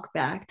to walk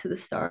back to the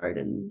start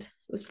and it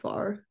was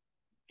far.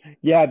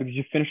 yeah, because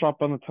you finish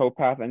up on the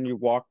towpath and you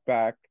walk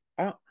back.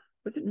 I don't,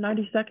 was it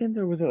 90 seconds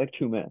or was it like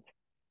 2 minutes?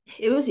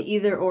 It was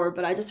either or,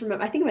 but I just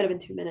remember I think it might have been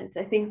 2 minutes.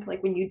 I think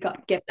like when you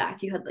get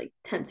back, you had like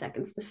 10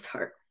 seconds to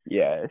start.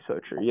 Yeah, it's so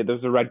true. Yeah,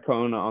 there's a red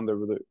cone on the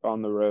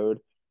road,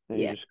 and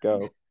you Yeah. just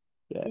go.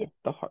 Yeah, Yeah.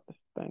 the hardest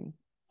thing.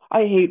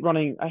 I hate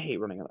running. I hate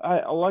running.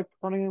 I like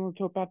running on the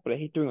towpath, but I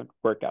hate doing a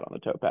workout on the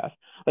towpath.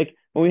 Like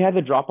when we had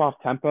the drop off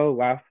tempo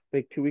last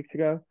like 2 weeks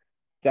ago,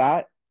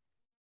 that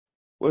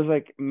was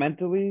like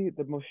mentally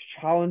the most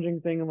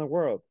challenging thing in the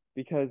world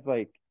because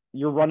like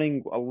you're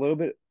running a little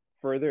bit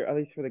further, at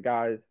least for the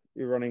guys,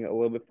 you're running a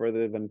little bit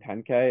further than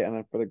 10K, and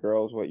then for the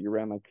girls, what you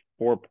ran like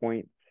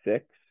 4.6,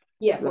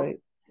 Yeah. right?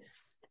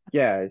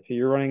 Yeah, so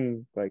you're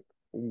running like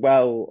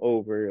well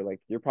over, like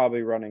you're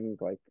probably running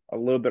like a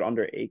little bit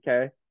under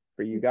 8K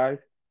for you guys.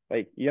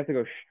 Like you have to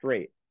go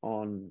straight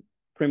on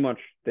pretty much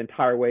the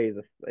entire way.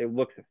 It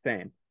looks the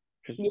same,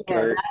 just Yeah,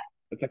 dirt.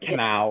 It's a yeah.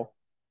 canal,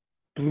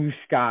 blue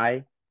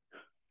sky.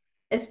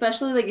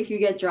 Especially like if you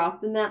get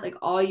dropped in that, like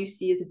all you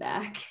see is a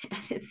back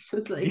and it's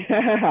just like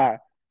Yeah,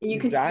 you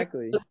can hear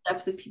exactly. the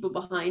steps of people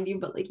behind you,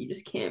 but like you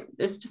just can't.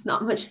 There's just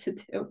not much to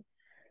do.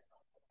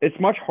 It's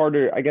much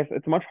harder. I guess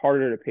it's much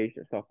harder to pace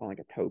yourself on like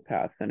a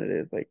towpath than it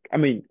is like. I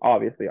mean,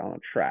 obviously on a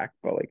track,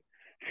 but like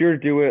if you're to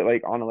do it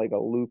like on like a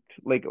looped,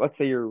 like let's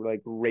say you're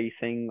like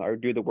racing or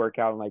do the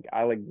workout in like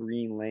I like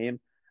green lane.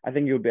 I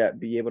think you'll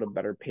be able to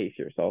better pace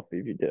yourself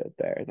if you did it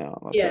there than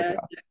on a Yeah,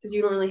 towpath. because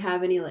you don't really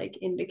have any like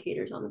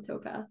indicators on the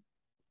towpath.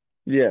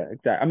 Yeah,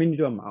 exactly. I mean, you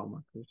do a mile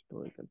markers, but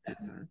like that's just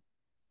kind of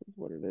is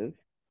what it is.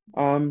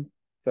 Um,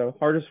 so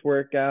hardest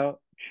workout,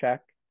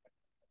 check.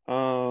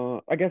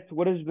 I guess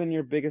what has been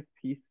your biggest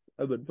piece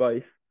of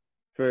advice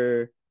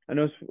for? I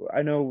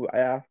know I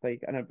asked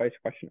like an advice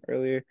question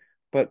earlier,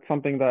 but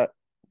something that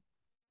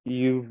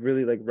you've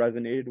really like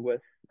resonated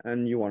with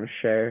and you want to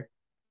share.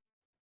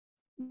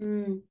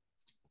 Mm.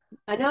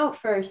 I know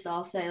first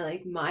I'll say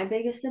like my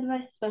biggest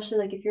advice, especially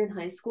like if you're in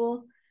high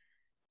school,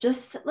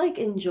 just like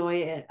enjoy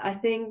it. I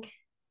think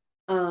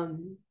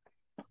um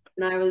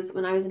when I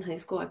was in high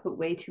school, I put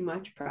way too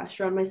much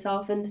pressure on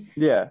myself and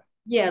Yeah,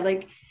 yeah,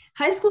 like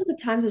high school is the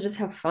time to just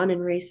have fun in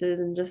races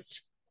and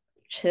just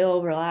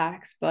chill,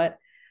 relax. But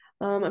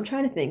I'm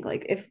trying to think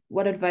like if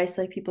what advice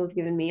like people have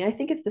given me. I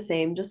think it's the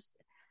same.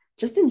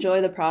 Just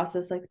enjoy the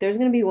process. Like there's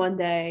gonna be one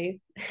day,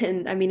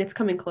 and I mean it's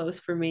coming close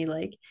for me,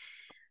 like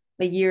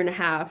a year and a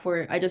half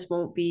where I just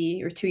won't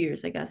be, or 2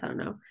 years, I guess, I don't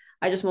know.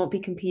 I just won't be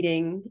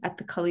competing at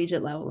the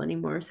collegiate level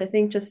anymore. So I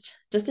think just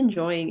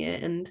enjoying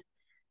it and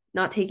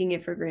not taking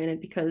it for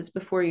granted because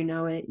before you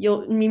know it,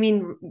 I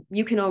mean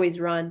you can always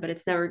run, but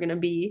it's never gonna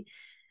be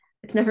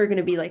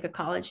like a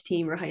college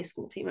team or high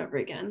school team ever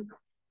again.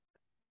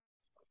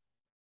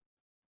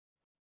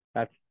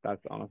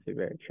 that's honestly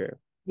very true.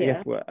 I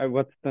guess Yeah.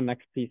 what's the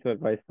next piece of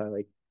advice that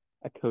like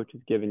a coach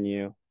has given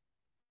you?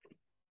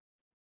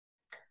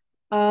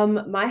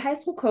 My high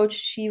school coach,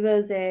 she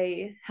was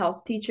a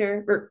health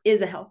teacher, or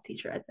is a health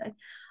teacher, I'd say.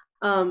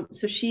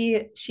 So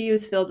she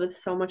was filled with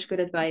so much good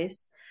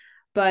advice,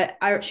 but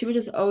I she would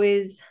just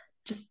always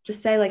just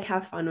say like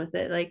have fun with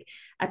it. Like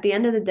at the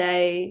end of the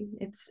day,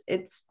 it's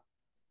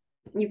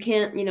you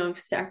can't,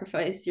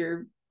 sacrifice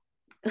your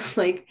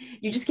like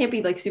you just can't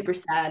be like super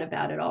sad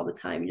about it all the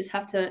time. You just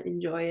have to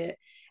enjoy it.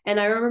 And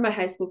I remember my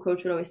high school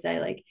coach would always say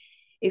like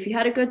if you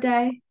had a good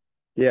day,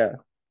 Yeah,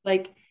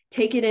 like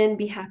take it in,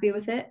 be happy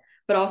with it,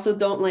 but also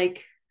don't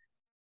like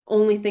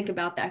only think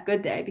about that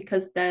good day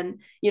because then,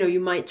 you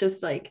might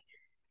just like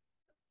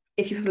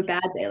if you have a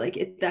bad day, like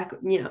it that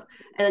and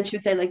then she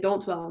would say like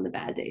don't dwell on the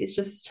bad days.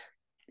 Just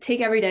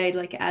take every day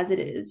like as it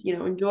is,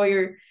 enjoy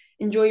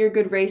your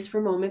good race for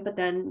a moment, but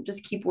then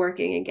just keep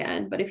working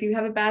again. But if you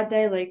have a bad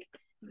day, like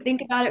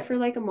think about it for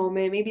like a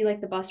moment, maybe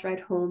like the bus ride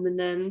home, and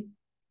then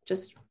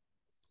just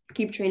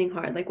keep training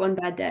hard. Like one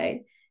bad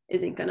day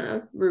isn't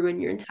gonna ruin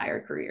your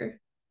entire career.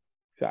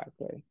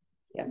 exactly.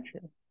 Yeah. Very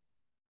true.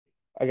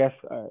 I guess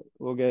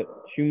we'll get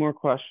two more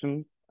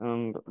questions.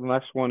 The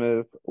next one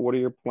is, what are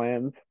your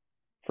plans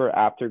for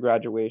after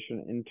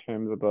graduation in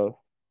terms of both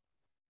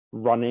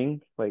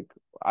running? Like,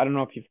 I don't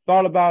know if you've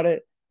thought about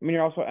it. I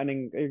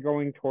mean, you're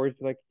going towards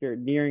like you're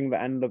nearing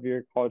the end of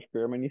your college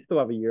career. I mean, you still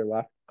have a year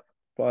left,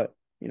 but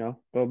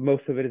but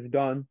most of it is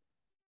done.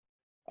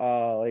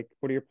 Like,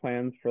 what are your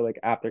plans for like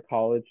after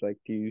college? Like,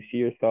 do you see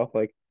yourself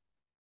like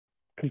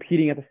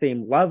competing at the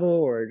same level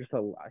or just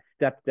a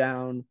step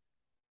down?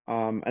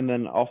 And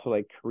then also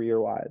like career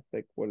wise,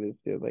 like what is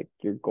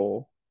your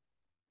goal?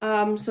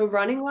 So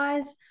running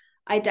wise,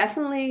 I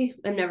definitely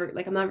am never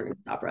like I'm never gonna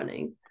stop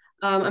running.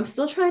 I'm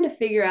still trying to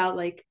figure out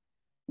like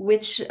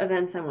which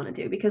events I want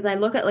to do because I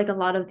look at like a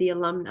lot of the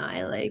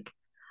alumni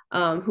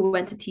who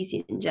went to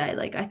TCNJ.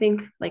 Like I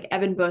think like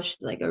Evan Bush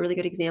is like a really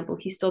good example.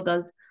 He still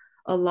does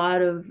a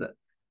lot of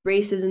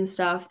races and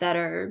stuff that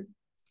are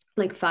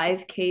like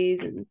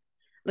 5Ks and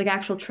like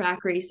actual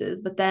track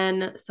races. But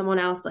then someone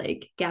else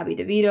like Gabby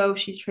DeVito,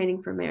 she's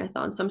training for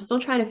marathon. So I'm still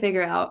trying to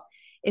figure out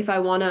if I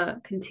want to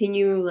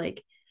continue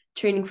like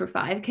training for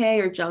 5K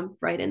or jump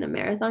right into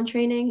marathon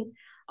training.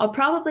 I'll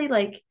probably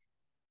like,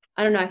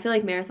 I don't know, I feel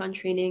like marathon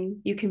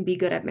training, you can be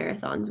good at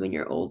marathons when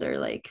you're older.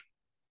 Like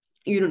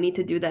you don't need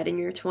to do that in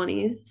your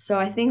 20s. So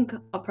I think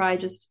I'll probably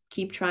just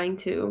keep trying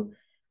to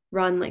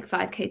run like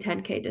 5K,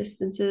 10K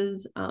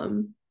distances.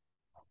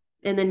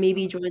 And then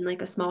maybe join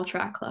like a small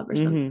track club or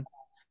something.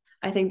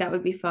 Mm-hmm. I think that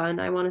would be fun.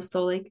 I want to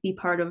still like be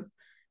part of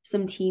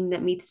some team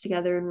that meets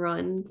together and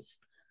runs.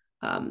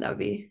 That'd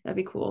be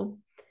cool.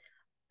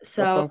 That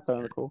So sounds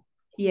kind of cool.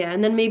 yeah,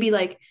 and then maybe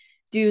like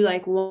do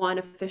like one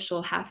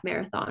official half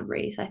marathon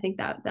race. I think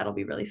that'll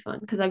be really fun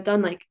because I've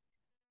done like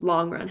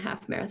long run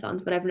half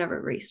marathons, but I've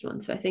never raced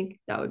one. So I think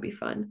that would be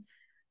fun.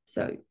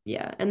 So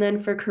yeah, and then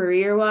for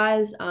career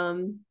wise,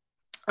 I'm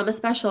a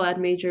special ed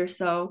major,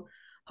 so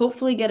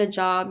hopefully get a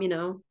job.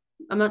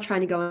 I'm not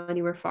trying to go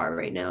anywhere far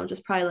right now.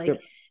 Just probably like Yep.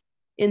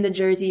 in the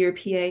Jersey or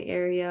PA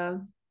area,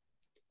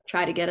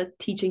 try to get a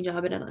teaching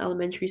job at an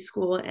elementary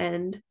school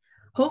and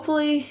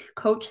hopefully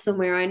coach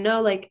somewhere. I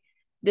know like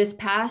this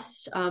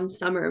past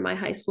summer, my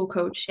high school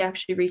coach, she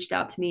actually reached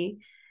out to me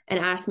and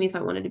asked me if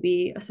I wanted to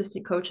be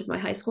assistant coach of my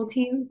high school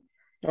team.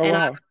 Oh And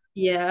wow.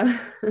 yeah.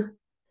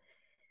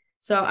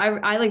 So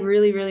I like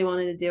really, really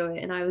wanted to do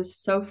it and I was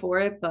so for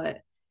it,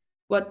 but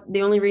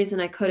the only reason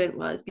I couldn't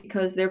was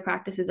because their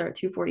practices are at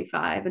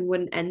 2:45 and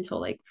wouldn't end till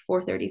like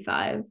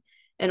 4:35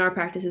 and our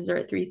practices are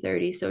at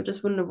 3:30, so it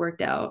just wouldn't have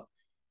worked out.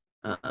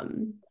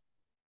 Um,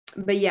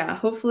 but yeah,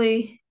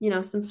 hopefully,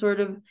 some sort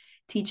of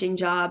teaching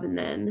job and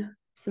then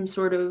some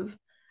sort of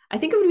I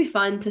think it would be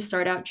fun to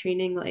start out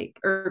training like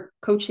or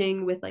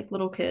coaching with like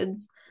little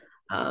kids.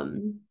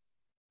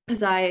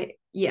 Because I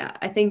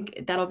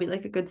think that'll be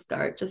like a good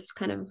start, just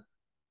kind of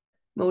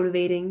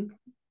motivating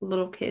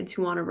little kids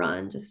who want to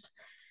run. Just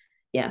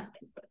yeah.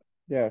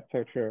 Yeah,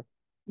 so true.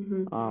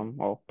 Mhm.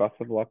 Well, best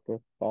of luck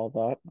with all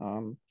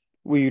that.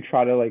 Will you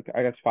try to like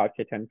I guess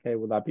 5K, 10K,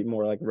 would that be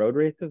more like road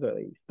races or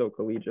like still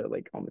collegiate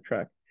like on the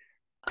track?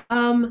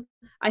 Um,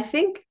 I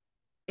think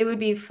it would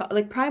be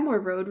like probably more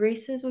road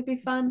races would be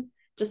fun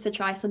just to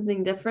try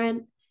something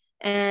different.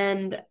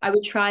 And I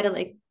would try to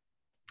like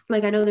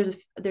I know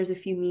there's a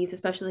few meets,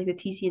 especially like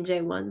the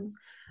TCNJ ones,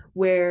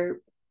 where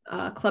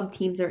club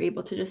teams are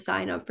able to just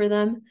sign up for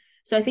them.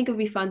 So I think it would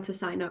be fun to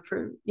sign up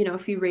for, a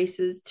few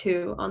races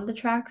too on the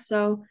track.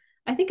 So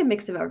I think a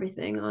mix of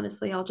everything,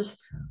 honestly. I'll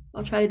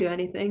try to do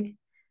anything.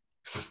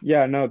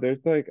 Yeah, no, there's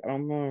like I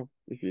don't know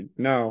if you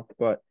know,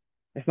 but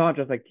it's not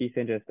just like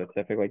TCNJ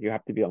specific. Like you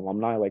have to be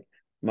alumni. Like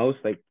most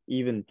like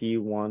even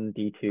D1,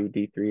 D2,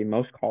 D3,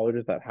 most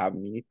colleges that have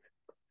meets,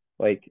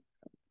 like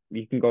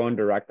you can go in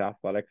direct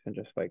athletics and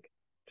just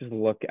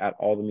look at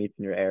all the meets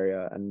in your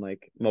area and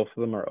like most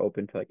of them are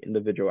open to like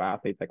individual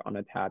athletes like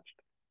unattached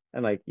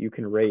and like you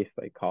can race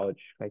like college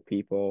like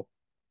people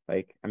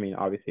like I mean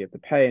obviously you have to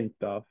pay and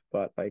stuff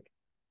but like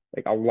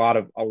a lot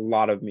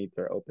of meets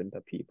are open to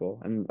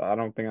people and I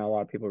don't think a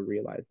lot of people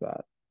realize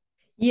that.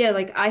 Yeah,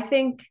 like I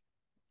think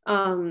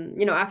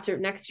after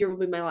next year will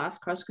be my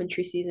last cross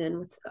country season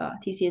with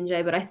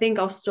TCNJ, but I think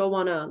I'll still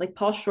want to like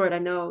Paul Short. I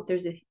know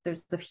there's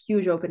a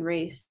huge open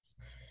race.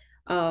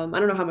 I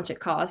don't know how much it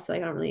costs.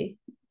 Like I don't really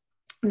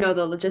know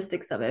the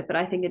logistics of it, but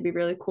I think it'd be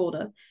really cool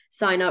to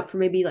sign up for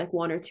maybe like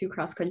one or two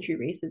cross country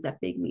races at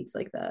big meets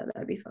like that.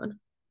 That'd be fun.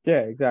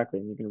 Yeah, exactly,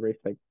 and you can race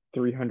like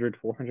 300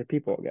 400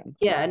 people again.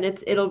 Yeah, and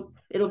it'll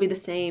be the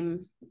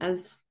same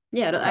as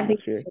yeah. I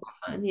think Atmosphere. it'll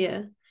be fun.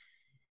 Yeah.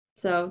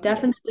 So Yeah.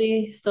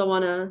 definitely still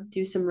want to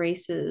do some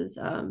races.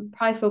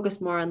 Probably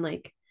focus more on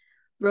like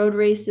road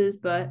races,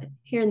 but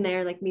here and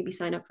there, like maybe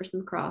sign up for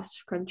some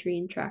cross country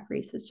and track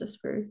races just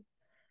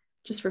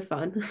for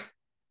fun.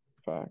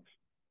 Facts.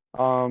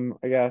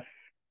 I guess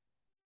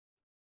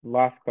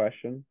last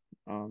question.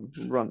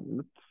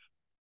 Run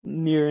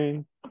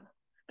nearing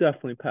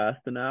definitely past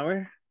an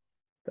hour.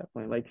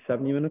 Definitely like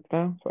 70 minutes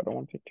now, so I don't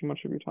want to take too much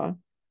of your time.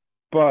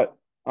 But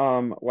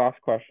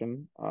last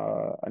question.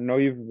 I know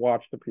you've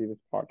watched the previous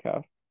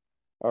podcast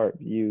or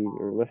you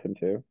or listened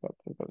to.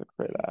 That's a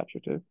great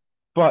adjective.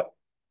 But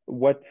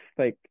what's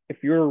like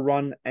if you were to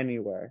run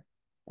anywhere,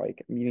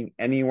 like meeting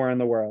anywhere in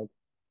the world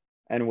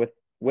and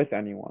with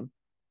anyone,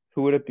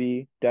 who would it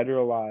be, dead or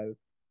alive?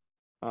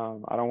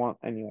 I don't want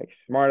any like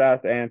smart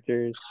ass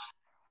answers.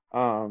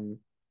 Um,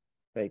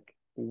 it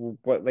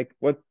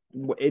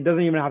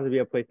doesn't even have to be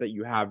a place that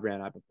you have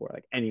ran at before,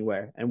 like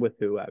anywhere and with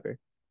whoever.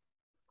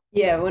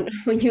 Yeah,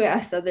 when you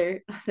asked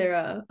other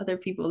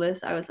people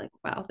this, I was like,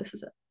 wow, this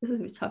is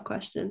a tough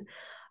question.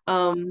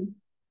 Um,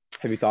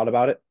 Have you thought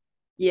about it?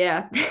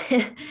 yeah.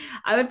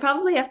 I would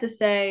probably have to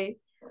say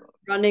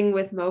running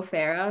with Mo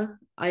Farah.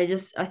 I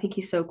think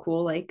he's so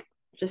cool. Like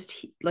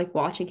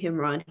watching him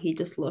run, he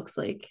just looks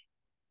like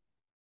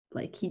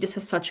he just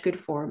has such good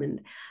form,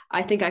 and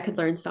I think I could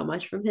learn so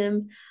much from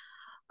him.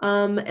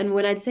 And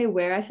when I'd say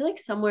where, I feel like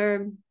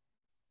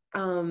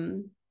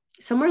um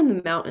somewhere in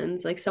the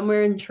mountains, like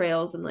somewhere in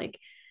trails and like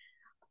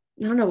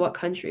I don't know what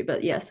country,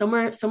 but yeah,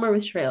 somewhere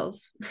with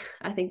trails.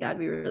 I think that'd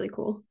be really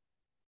cool.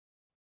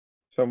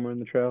 Somewhere in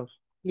the trails?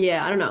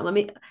 Yeah, I don't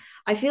know.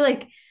 I feel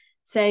like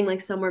saying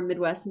like somewhere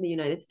Midwest in the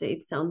United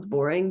States sounds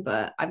boring,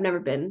 but I've never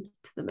been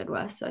to the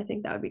Midwest, so I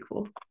think that would be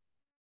cool.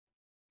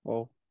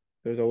 Well,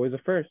 there's always a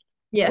first.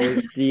 Yeah.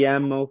 Always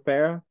DM Mo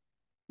Farah.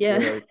 Be Yeah.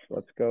 like,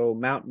 let's go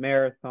Mount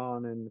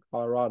Marathon in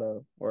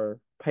Colorado or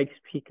Pikes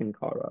Peak in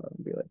Colorado,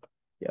 and be like,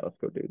 yeah, let's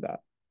go do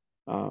that.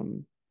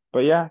 But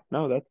yeah,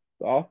 no, that's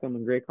awesome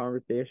and great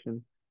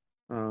conversation.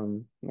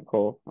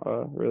 Nicole,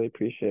 really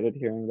appreciated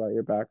hearing about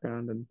your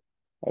background and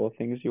all the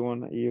things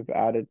you've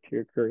added to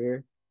your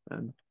career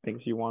and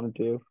things you want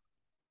to do.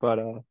 But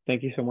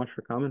thank you so much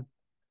for coming.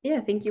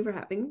 Yeah, thank you for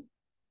having me.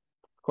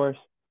 Of course.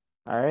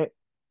 All right.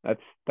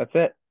 That's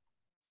it.